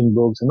Attraction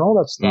books and all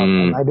that stuff.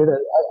 And I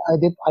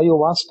did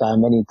ayahuasca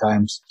many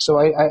times. So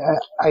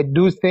I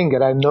do think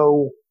that I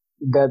know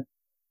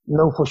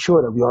for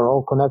sure that we are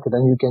all connected,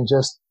 and you can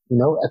just,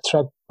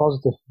 attract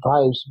positive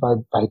vibes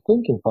by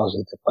thinking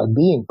positive, by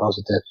being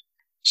positive.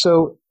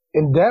 So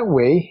in that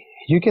way,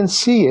 you can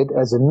see it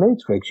as a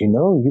matrix,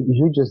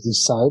 you just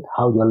decide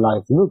how your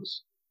life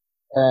looks.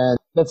 And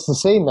that's the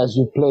same as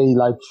you play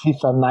like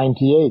FIFA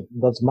 98.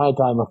 That's my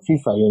time of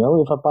FIFA,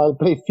 If I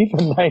play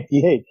FIFA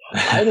 98,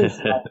 I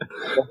decide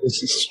what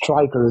this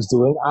striker is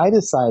doing. I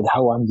decide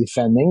how I'm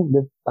defending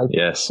by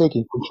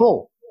taking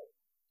control.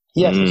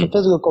 Yes, it's a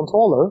physical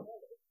controller,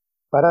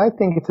 but I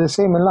think it's the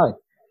same in life.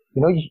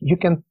 You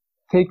can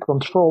take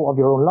control of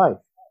your own life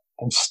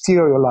and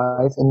steer your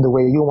life in the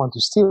way you want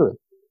to steer it.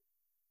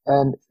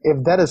 And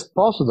if that is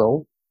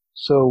possible,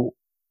 so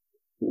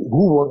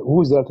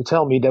who is there to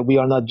tell me that we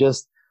are not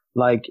just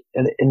like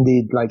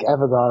indeed like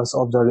avatars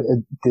of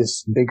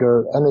this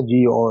bigger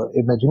energy or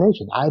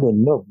imagination? I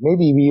don't know.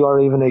 Maybe we are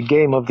even a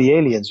game of the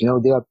aliens. They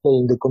are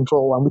playing the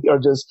control, and we are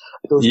just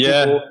those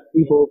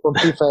people from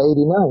FIFA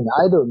 89.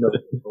 I don't know.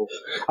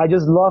 I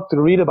just love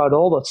to read about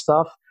all that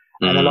stuff,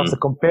 and I love to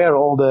compare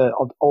all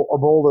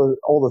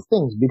the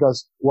things,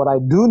 because what I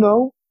do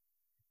know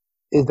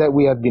is that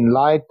we have been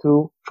lied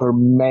to for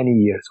many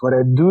years. What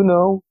I do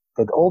know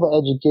that all the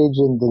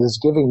education that is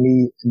giving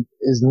me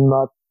is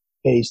not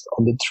based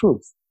on the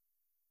truth.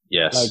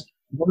 Yes. Like,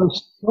 there are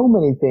so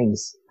many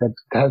things that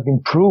have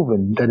been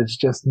proven that it's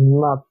just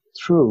not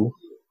true,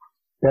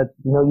 that,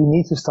 you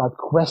need to start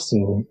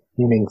questioning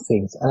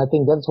things. And I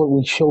think that's what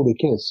we show the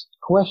kids.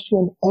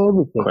 Question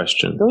everything.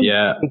 Don't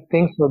take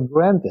things for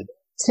granted.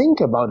 Think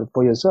about it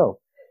for yourself.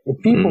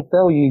 If people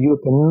tell you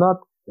cannot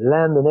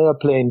land an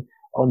airplane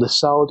on the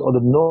South or the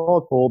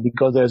North Pole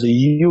because there's a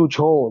huge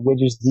hole, which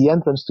is the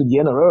entrance to the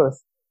inner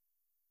Earth,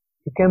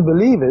 you can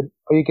believe it,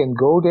 or you can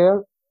go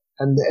there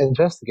and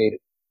investigate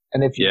it.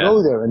 And if you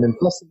go there and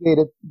investigate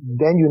it,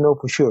 then you know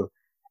for sure.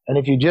 And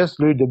if you just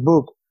read the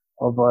book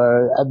of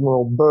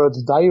Admiral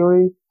Byrd's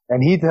diary,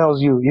 and he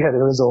tells you,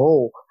 there is a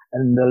hole,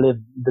 and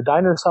the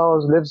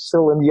dinosaurs live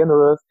still in the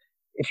inner Earth,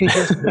 if you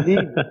just believe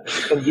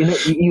it, and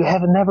you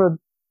have never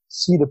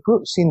seen the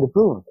proof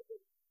of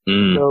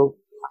it. So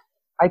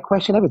I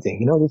question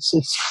everything.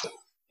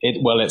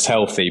 It's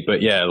healthy,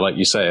 but like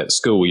you say, at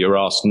school, you're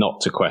asked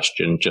not to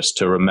question, just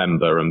to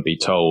remember and be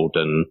told.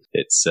 And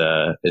it's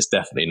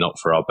definitely not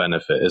for our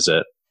benefit, is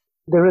it?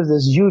 There is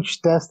this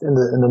huge test in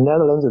the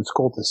Netherlands. It's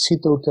called the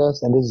CITO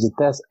test. And this is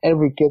a test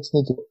every kid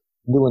needs to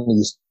do when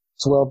he's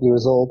 12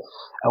 years old.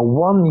 And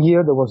one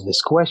year there was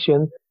this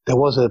question. There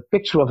was a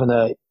picture of how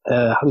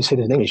do you say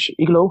this in English?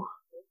 Igloo?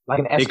 Like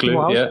an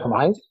Eskimo house from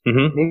ice.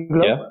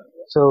 Igloo. Yeah.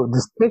 So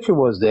this picture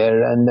was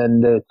there, and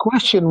then the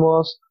question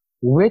was,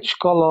 which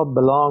color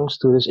belongs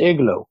to this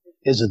igloo?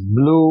 Is it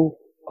blue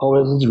or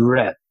is it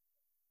red?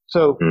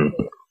 So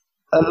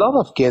a lot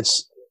of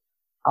kids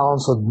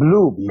answered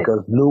blue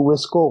because blue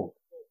is cold.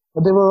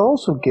 But there were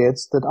also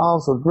kids that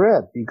answered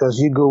red because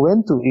you go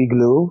into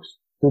igloos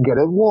to get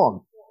it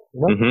warm.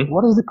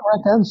 What is the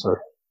correct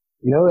answer?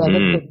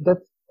 And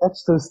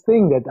that's the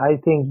thing that I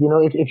think,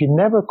 if you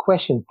never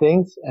question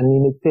things and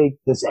you take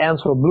this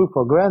answer blue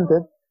for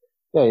granted,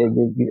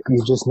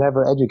 you just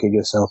never educate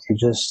yourself. You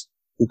just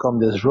become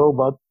this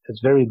robot that's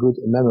very good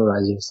at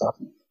memorizing stuff,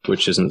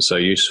 which isn't so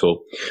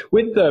useful.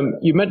 With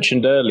you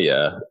mentioned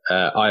earlier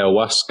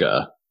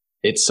ayahuasca.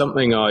 It's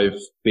something I've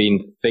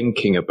been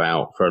thinking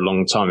about for a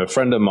long time. A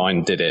friend of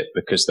mine did it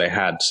because they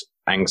had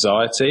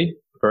anxiety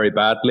very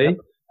badly,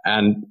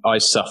 and I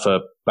suffer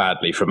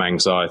badly from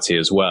anxiety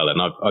as well. And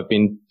I've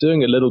been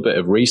doing a little bit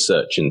of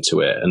research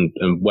into it and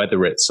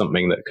whether it's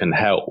something that can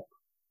help.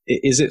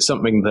 Is it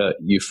something that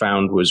you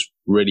found was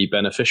really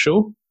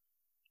beneficial?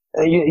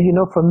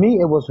 For me,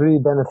 it was really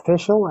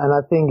beneficial, and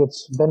I think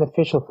it's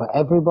beneficial for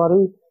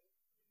everybody.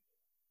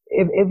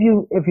 If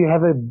you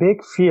have a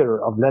big fear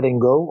of letting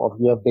go, or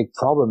you have big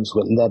problems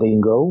with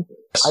letting go,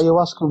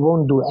 ayahuasca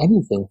won't do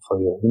anything for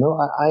you.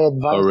 I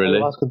advise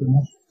ayahuasca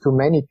to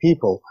many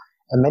people,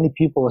 and many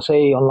people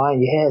say online,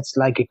 it's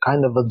like a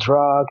kind of a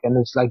drug, and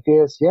it's like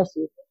this. Yes,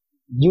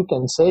 you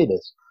can say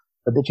this.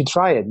 But did you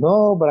try it?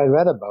 No, but I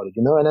read about it,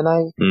 And then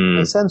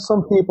I sent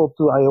some people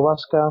to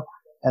ayahuasca,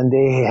 and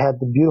they had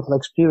the beautiful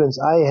experience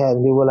I had.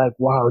 And they were like,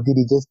 wow,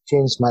 Didi, this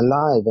changed my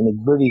life. And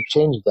it really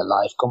changed their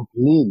life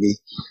completely.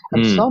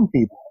 And some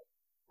people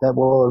that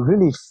were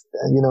really,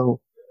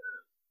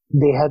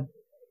 they had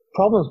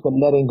problems with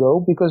letting go,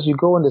 because you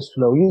go in this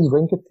flow, you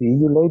drink a tea,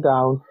 you lay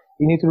down,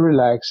 you need to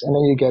relax, and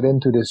then you get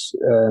into this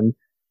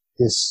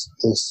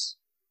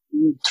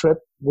trip,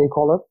 they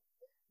call it.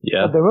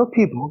 Yeah. But there were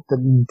people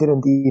that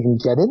didn't even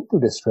get into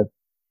this trip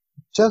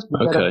just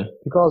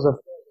because of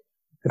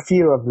the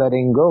fear of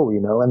letting go,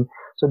 and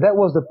so that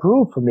was the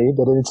proof for me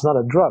that it's not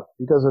a drug,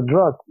 because a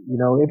drug,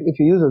 if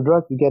you use a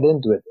drug, you get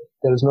into it.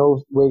 There's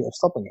no way of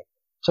stopping it.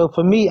 So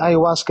for me,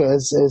 ayahuasca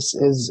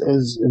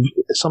is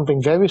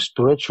something very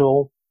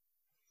spiritual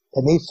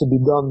that needs to be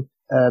done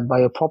by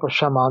a proper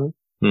shaman,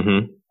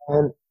 and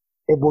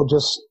it will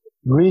just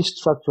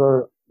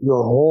restructure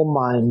your whole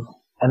mind,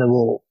 and it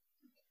will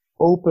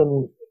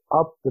open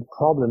up the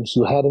problems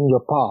you had in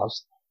your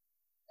past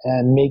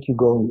and make you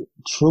go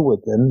through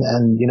with them,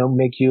 and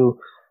make you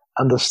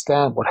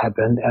understand what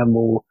happened, and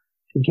will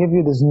give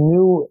you this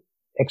new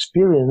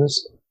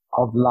experience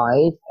of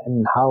life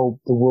and how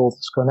the world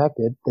is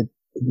connected that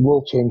it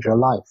will change your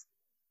life.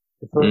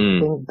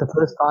 The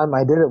first time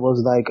I did it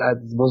was like,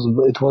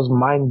 it was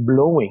mind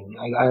blowing.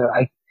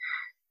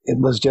 It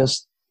was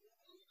just,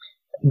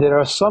 there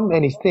are so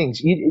many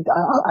things.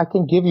 I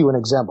can give you an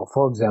example.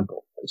 For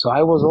example, so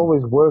I was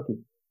always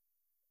working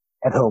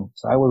at home.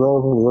 So I was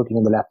always working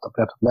in the laptop,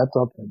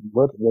 and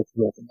working.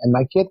 And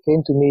my kid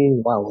came to me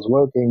while I was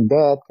working.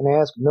 Dad, can I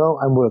ask? No,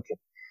 I'm working.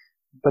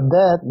 But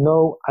Dad,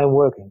 no, I'm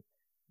working.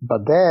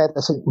 But Dad,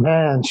 I said,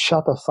 man,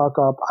 shut the fuck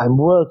up. I'm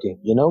working.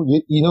 You know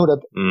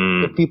that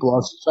if people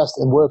are stressed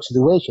in work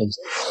situations.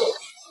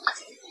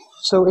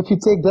 So if you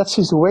take that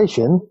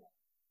situation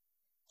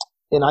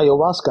in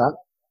ayahuasca,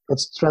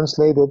 it's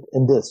translated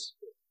in this.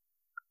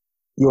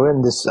 You're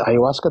in this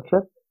ayahuasca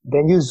trip.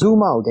 Then you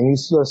zoom out and you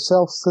see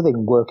yourself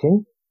sitting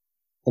working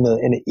in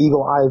an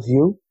eagle eye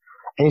view,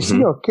 and you see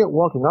your kid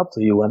walking up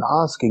to you and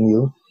asking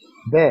you,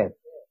 Dad,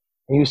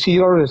 and you see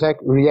your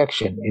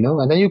reaction,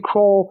 and then you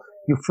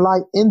fly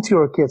into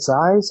your kid's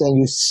eyes and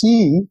you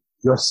see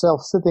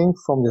yourself sitting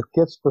from your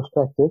kid's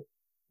perspective.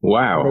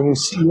 Wow. And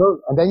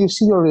then you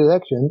see your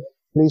reaction,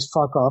 please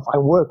fuck off,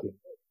 I'm working.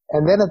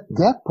 And then at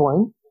that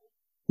point,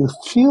 you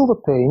feel the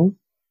pain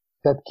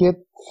that kid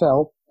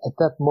felt at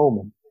that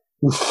moment.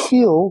 You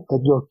feel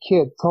that your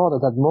kid thought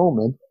at that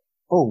moment,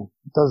 oh,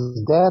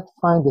 does Dad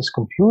find this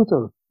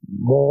computer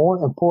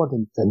more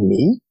important than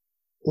me?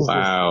 Is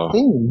this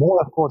thing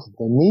more important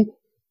than me?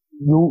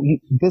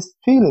 This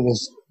feeling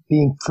is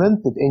being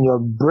printed in your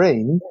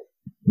brain.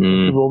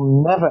 You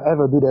will never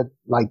ever do that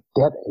like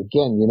that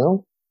again,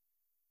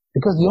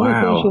 Because the only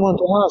thing you want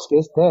to ask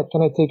is, Dad,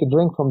 can I take a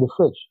drink from the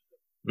fridge?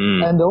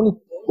 And it would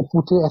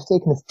have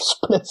taken a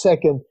split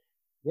second.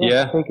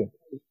 Yes, take it.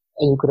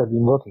 And you could have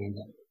been working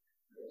again.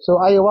 So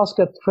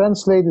ayahuasca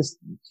translates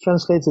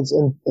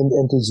it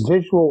into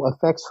visual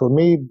effects for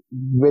me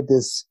with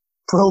this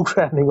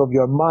programming of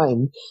your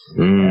mind.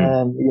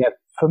 And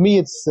for me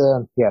it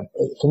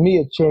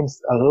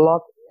changed a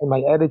lot in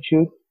my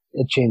attitude.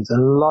 It changed a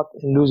lot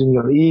in losing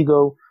your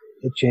ego.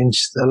 It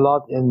changed a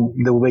lot in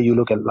the way you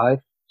look at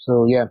life.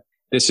 So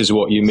this is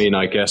what you mean,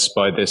 I guess,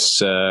 by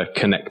this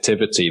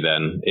connectivity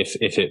then.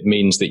 If it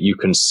means that you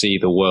can see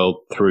the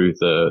world through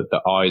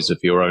the eyes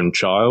of your own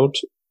child,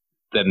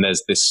 then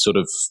there's this sort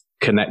of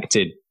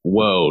connected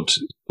world,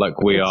 like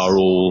we are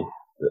all.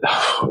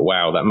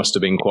 Wow, that must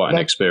have been quite an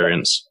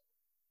experience.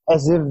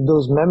 As if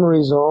those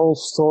memories are all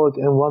stored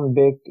in one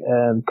big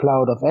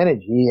cloud of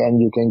energy,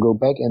 and you can go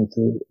back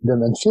into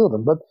them and feel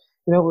them. But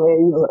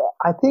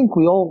I think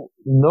we all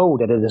know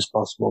that it is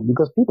possible,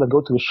 because people that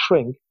go to a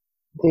shrink,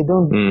 they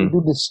don't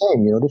do the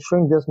same. The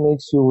shrink just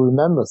makes you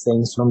remember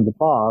things from the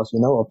past,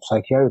 a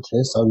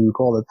psychiatrist, how you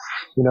call it,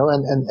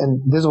 and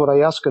this is what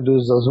ayahuasca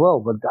does as well.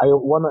 But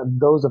one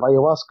dose of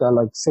ayahuasca,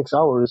 like 6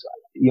 hours,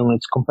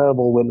 it's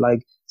comparable with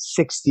like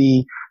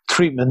 60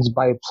 treatments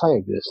by a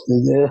psychiatrist.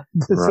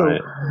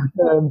 Right.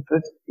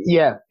 But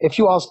if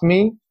you ask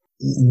me,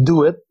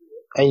 do it,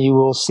 and you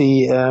will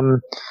see,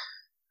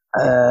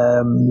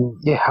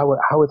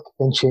 how it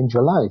can change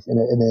your life in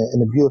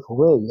a beautiful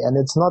way. And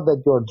it's not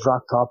that you're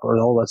drugged up or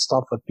all that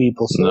stuff that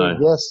people say. No.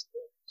 Yes,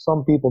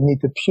 some people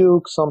need to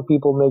puke, some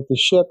people make the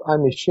shit.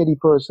 I'm a shitty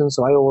person,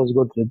 so I always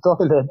go to the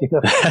toilet,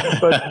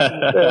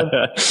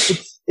 But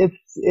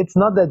it's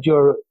not that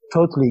you're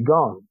totally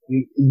gone.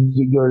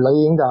 You're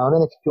laying down,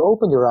 and if you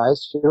open your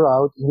eyes, you're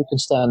out, and you can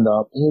stand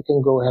up, and you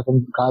can go have a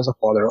glass of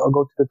water, or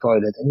go to the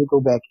toilet, and you go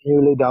back, and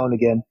you lay down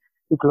again.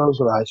 You close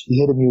your eyes, you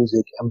hear the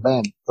music, and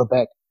bam, go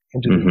back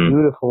into the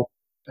beautiful,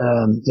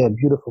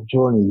 beautiful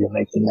journey you're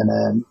making.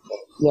 And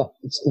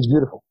it's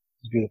beautiful.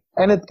 It's beautiful,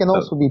 and it can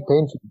also be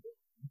painful.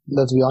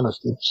 Let's be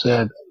honest, it's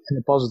in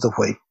a positive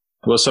way.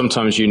 Well,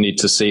 sometimes you need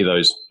to see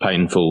those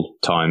painful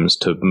times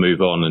to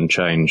move on and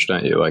change,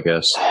 don't you? I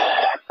guess.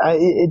 I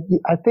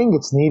think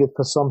it's needed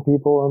for some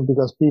people, and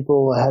because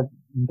people had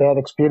bad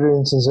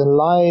experiences in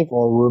life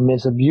or were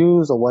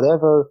misused or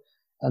whatever.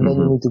 And then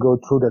you need to go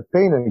through that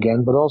pain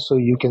again, but also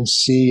you can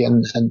see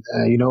and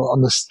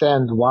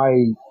understand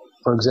why,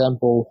 for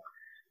example,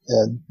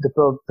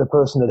 the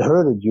person that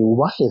hurted you,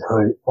 why he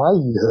hurted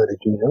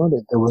you,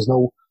 that there was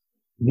no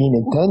mean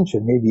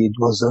intention. Maybe it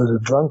was a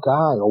drunk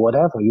guy or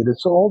whatever.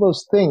 So all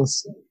those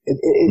things,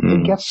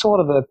 it gets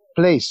sort of a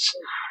place,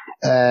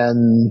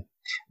 and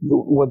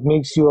what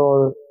makes it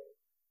able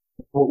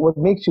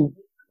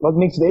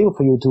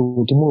for you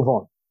to move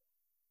on.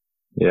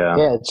 Yeah.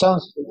 It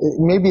sounds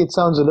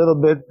a little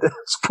bit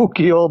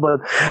spooky,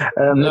 but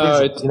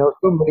no, so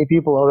many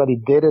people already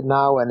did it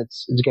now, and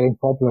it's getting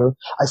popular.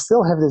 I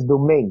still have this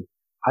domain,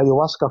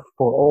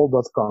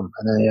 ayahuascaforall.com,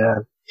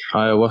 and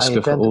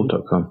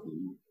ayahuascaforall.com.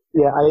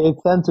 Yeah, I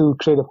intend to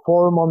create a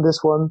forum on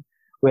this one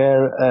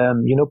where,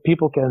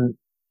 people can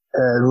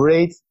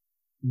rate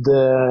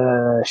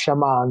the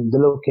shaman, the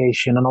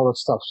location, and all that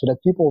stuff, so that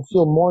people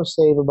feel more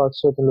safe about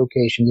certain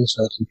locations and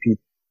certain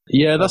people.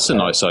 Yeah, that's a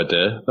nice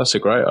idea. That's a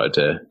great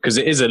idea, because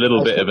it is a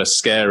little bit of a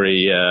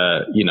scary,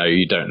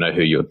 you don't know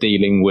who you're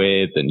dealing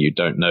with and you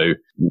don't know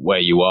where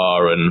you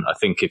are. And I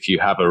think if you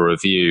have a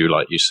review,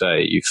 like you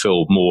say, you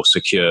feel more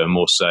secure,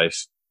 more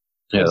safe.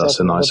 Yeah, exactly. That's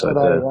a nice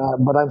idea.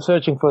 But I'm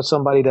searching for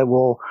somebody that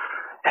will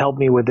help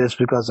me with this,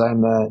 because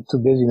I'm too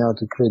busy now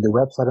to create the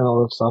website and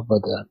all that stuff.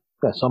 But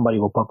somebody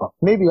will pop up.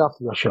 Maybe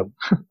after your show.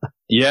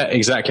 Yeah,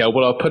 exactly.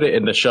 Well, I'll put it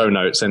in the show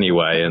notes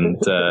anyway. And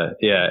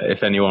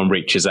if anyone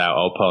reaches out,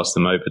 I'll pass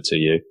them over to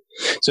you.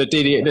 So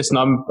Didi, listen,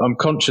 I'm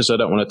conscious I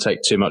don't want to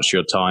take too much of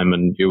your time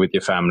and you're with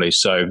your family.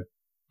 So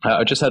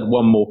I just had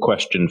one more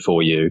question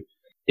for you.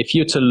 If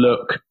you're to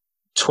look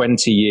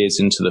 20 years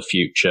into the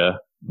future,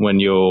 when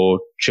your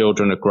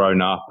children are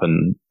grown up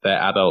and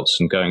they're adults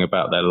and going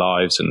about their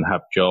lives and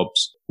have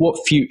jobs,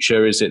 what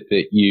future is it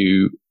that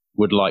you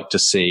would like to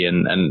see?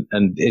 And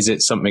is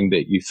it something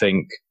that you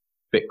think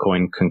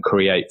Bitcoin can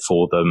create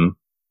for them?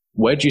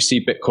 Where do you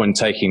see Bitcoin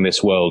taking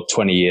this world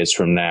 20 years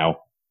from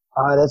now?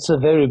 That's a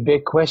very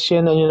big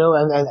question.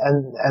 And,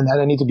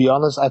 and I need to be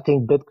honest, I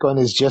think Bitcoin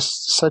is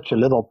just such a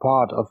little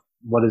part of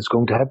what is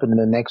going to happen in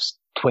the next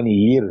 20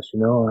 years,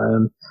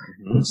 Bitcoin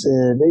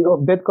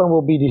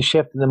will be the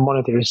shift in the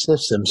monetary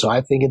system. So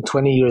I think in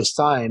 20 years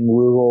time,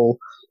 we will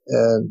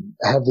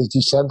have this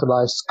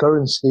decentralized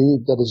currency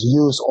that is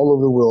used all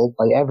over the world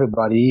by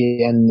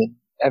everybody, and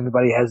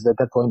everybody has at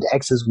that point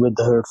access with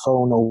their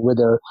phone or with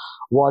their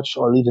watch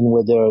or even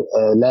with their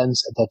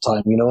lens at that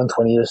time. In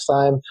 20 years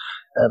time,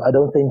 I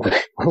don't think we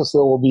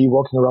still will be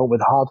walking around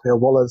with hardware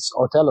wallets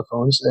or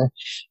telephones.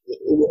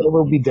 It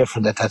will be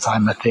different at that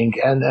time, I think.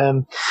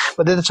 And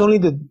but that's only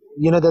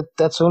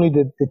that's only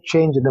the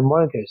change in the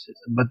monetary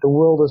system. But the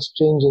world is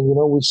changing.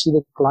 We see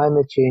the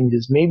climate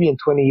changes. Maybe in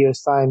 20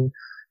 years time.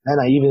 And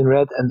I even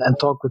read and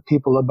talked with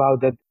people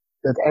about that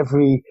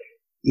every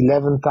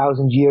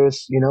 11,000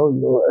 years,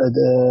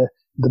 the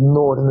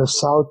North and the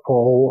South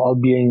Pole are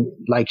being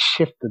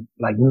shifted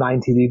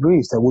 90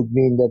 degrees. That would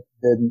mean that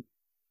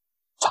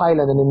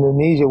Thailand and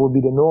Indonesia would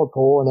be the North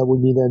Pole, and that would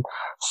mean that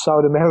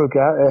South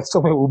America,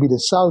 somewhere would be the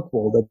South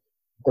Pole. That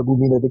would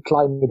mean that the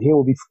climate here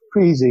will be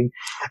freezing,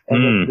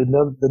 and the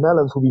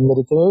Netherlands will be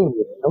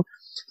Mediterranean.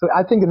 So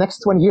I think the next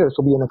 20 years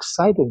will be an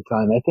exciting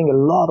time. I think a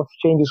lot of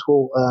changes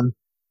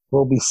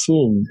will be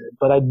seen.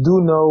 But I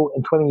do know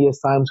in 20 years'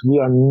 time, we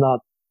are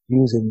not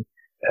using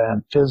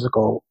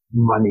physical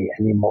money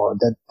anymore.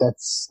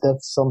 That's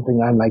something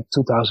I'm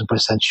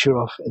 2,000% sure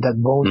of. That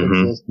won't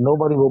exist.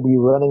 Nobody will be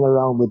running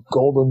around with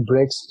golden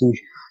bricks to,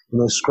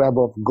 scrap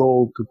off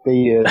gold to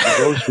pay the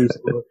groceries.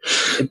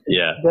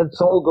 Yeah. That's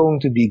all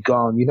going to be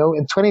gone.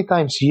 In 20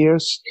 times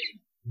years,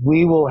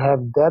 we will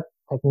have that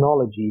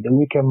technology that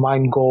we can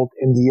mine gold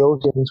in the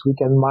oceans, we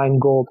can mine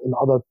gold in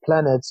other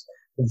planets.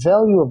 The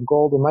value of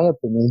gold, in my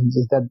opinion,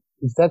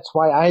 that's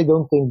why I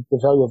don't think the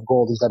value of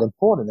gold is that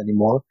important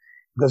anymore.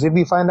 Because if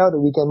we find out that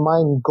we can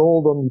mine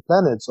gold on the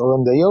planets or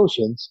on the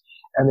oceans,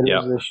 and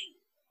there is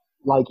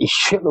a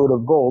shitload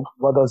of gold,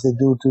 what does it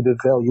do to the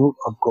value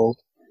of gold?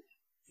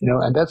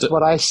 And that's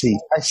what I see.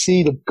 I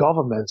see the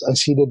governments, I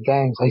see the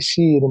banks, I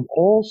see them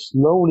all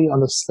slowly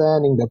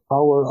understanding the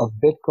power of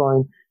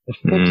Bitcoin, the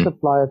fixed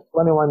supply of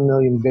 21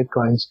 million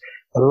Bitcoins.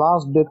 The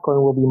last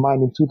Bitcoin will be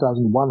mined in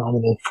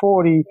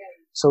 2140.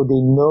 So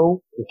they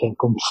know they can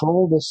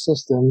control the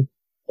system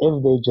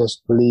if they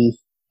just believe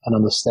and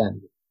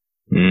understand it.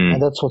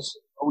 And that's what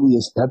slowly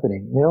is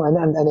happening,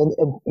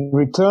 and in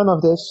return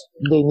of this,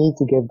 they need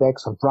to give back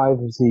some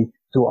privacy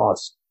to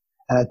us.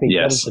 And I think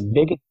that is the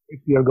biggest thing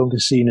we are going to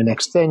see in the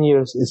next 10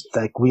 years is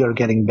we are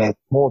getting back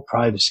more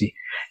privacy,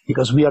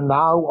 because we are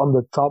now on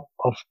the top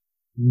of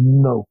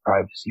no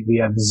privacy. We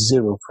have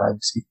zero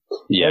privacy.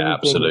 Yeah,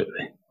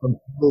 absolutely.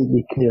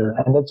 Completely clear.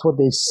 And that's what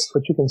you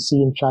can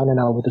see in China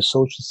now with the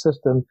social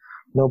system.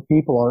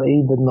 People are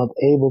even not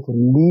able to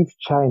leave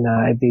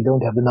China if they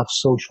don't have enough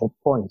social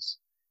points.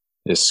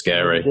 It's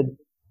scary.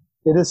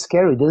 It is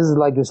scary. This is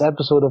like this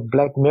episode of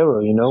Black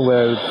Mirror,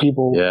 where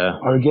people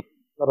are getting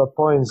a lot of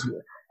points.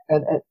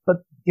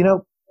 But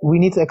we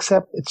need to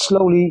accept it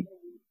slowly.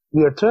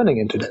 We are turning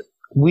into that.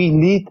 We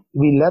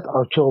let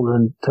our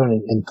children turn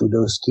into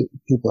those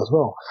people as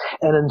well.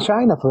 And in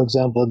China, for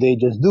example, they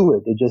just do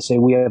it. They just say,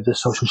 we have the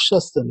social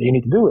system, you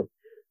need to do it.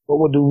 But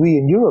what do we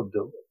in Europe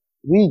do?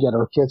 We get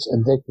our kids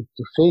addicted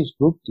to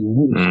Facebook, to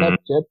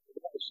Snapchat,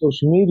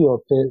 social media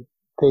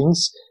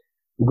things,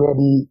 where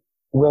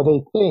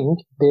they think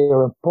they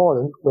are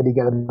important, where they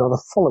get a lot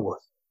of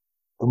followers.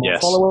 The more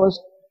followers,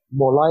 the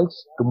more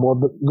likes, the more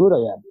good I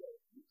am.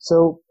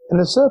 So in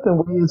a certain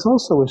way, it's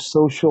also a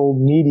social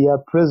media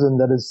prison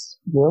that is,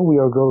 we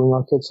are growing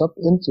our kids up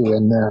into.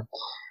 And,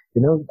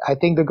 I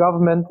think the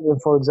government,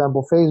 for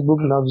example, Facebook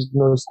knows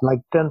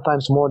 10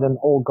 times more than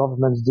all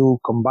governments do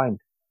combined.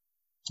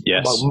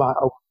 Yes.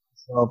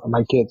 About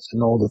my kids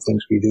and all the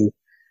things we do.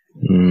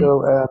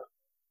 So,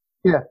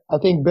 Yeah, I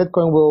think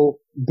Bitcoin will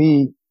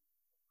be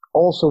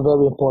also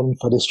very important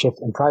for this shift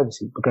in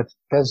privacy, because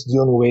that's the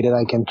only way that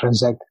I can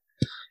transact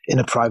in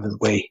a private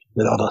way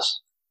with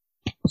others.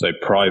 So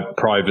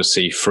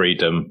privacy,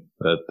 freedom,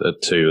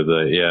 two of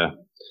the, yeah.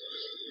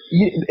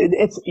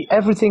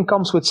 Everything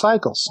comes with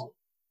cycles.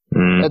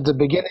 At the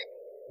beginning,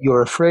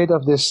 you're afraid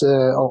of this,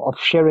 of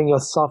sharing your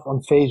stuff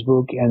on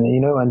Facebook,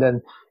 and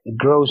then it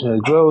grows,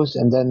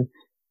 and then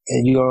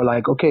you're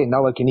like, okay,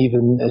 now I can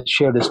even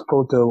share this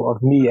photo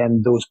of me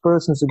and those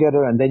persons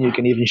together, and then you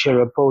can even share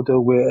a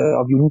photo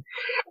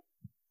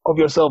of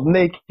yourself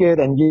naked,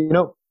 and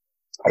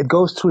it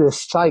goes through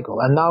this cycle.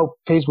 And now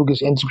Facebook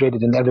is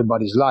integrated in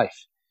everybody's life.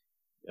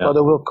 Yeah. But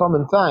there will come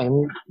a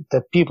time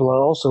that people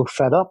are also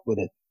fed up with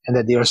it, and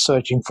that they are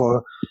searching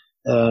for,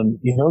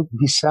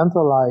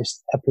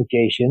 decentralized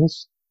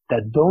applications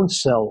that don't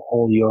sell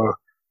all your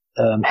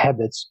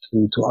habits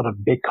to other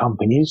big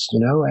companies,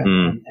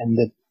 and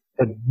that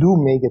do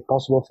make it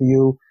possible for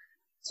you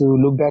to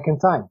look back in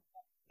time.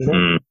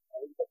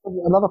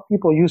 A lot of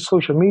people use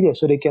social media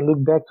so they can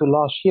look back to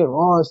last year.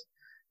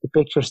 The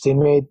pictures they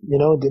made,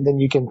 then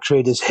you can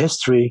create this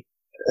history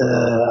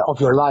of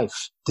your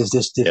life, this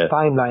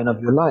timeline of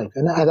your life,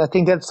 and I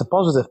think that's the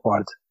positive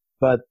part.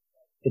 But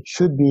it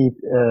should be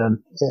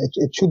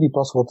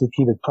possible to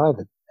keep it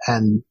private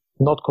and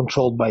not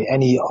controlled by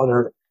any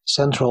other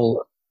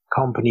central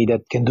company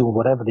that can do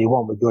whatever they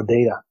want with your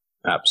data.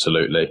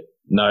 Absolutely.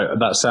 No,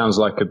 that sounds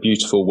like a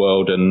beautiful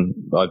world, and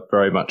I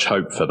very much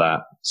hope for that.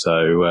 So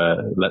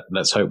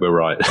let's hope we're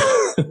right.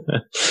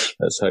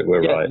 Let's hope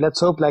we're right. Let's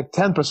hope like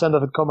 10%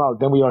 of it come out,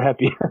 then we are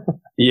happy.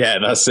 Yeah,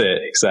 that's it.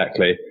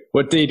 Exactly.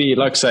 Well, Didi,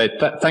 like I say,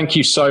 thank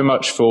you so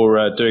much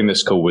for doing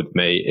this call with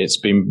me. It's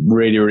been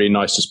really, really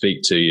nice to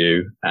speak to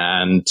you,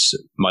 and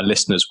my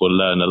listeners will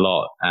learn a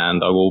lot,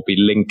 and I will be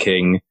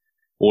linking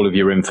all of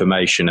your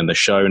information in the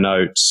show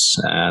notes.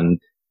 And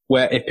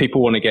if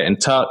people want to get in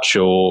touch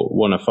or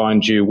want to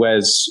find you,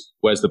 where's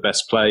the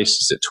best place?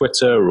 Is it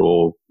Twitter,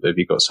 or have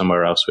you got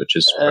somewhere else which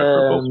is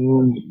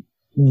preferable?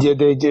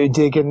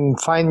 They can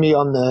find me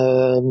on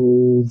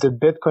the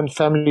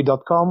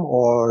bitcoinfamily.com,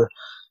 or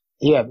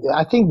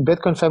I think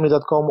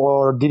bitcoinfamily.com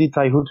or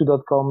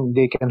diditaihuttu.com.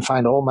 They can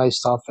find all my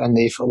stuff, and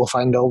they will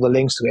find all the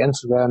links to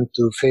Instagram,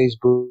 to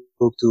Facebook,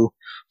 to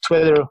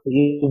Twitter.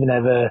 We even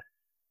have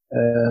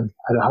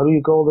how do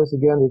you call this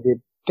again? They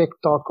did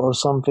TikTok or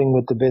something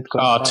with the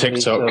Bitcoin.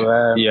 TikTok.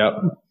 So, yeah.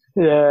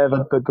 Yeah,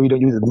 but we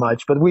don't use it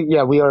much. But we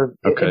are.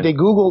 Okay. If they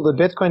Google the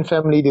Bitcoin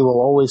family, they will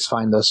always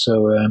find us.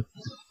 So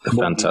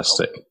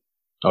fantastic.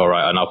 All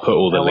right, and I'll put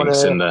all the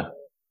links in there.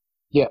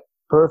 Yeah,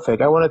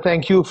 perfect. I want to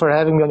thank you for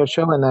having me on your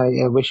show, and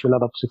I wish you a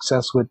lot of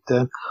success with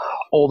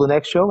all the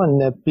next show.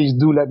 And please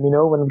do let me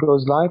know when it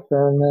goes live,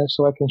 and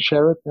so I can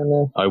share it.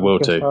 And I will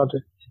too.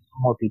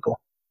 More people.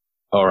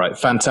 All right,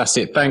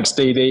 fantastic. Thanks,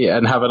 Didi,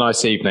 and have a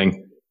nice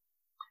evening.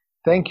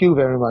 Thank you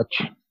very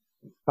much.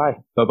 Bye.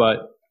 Bye-bye.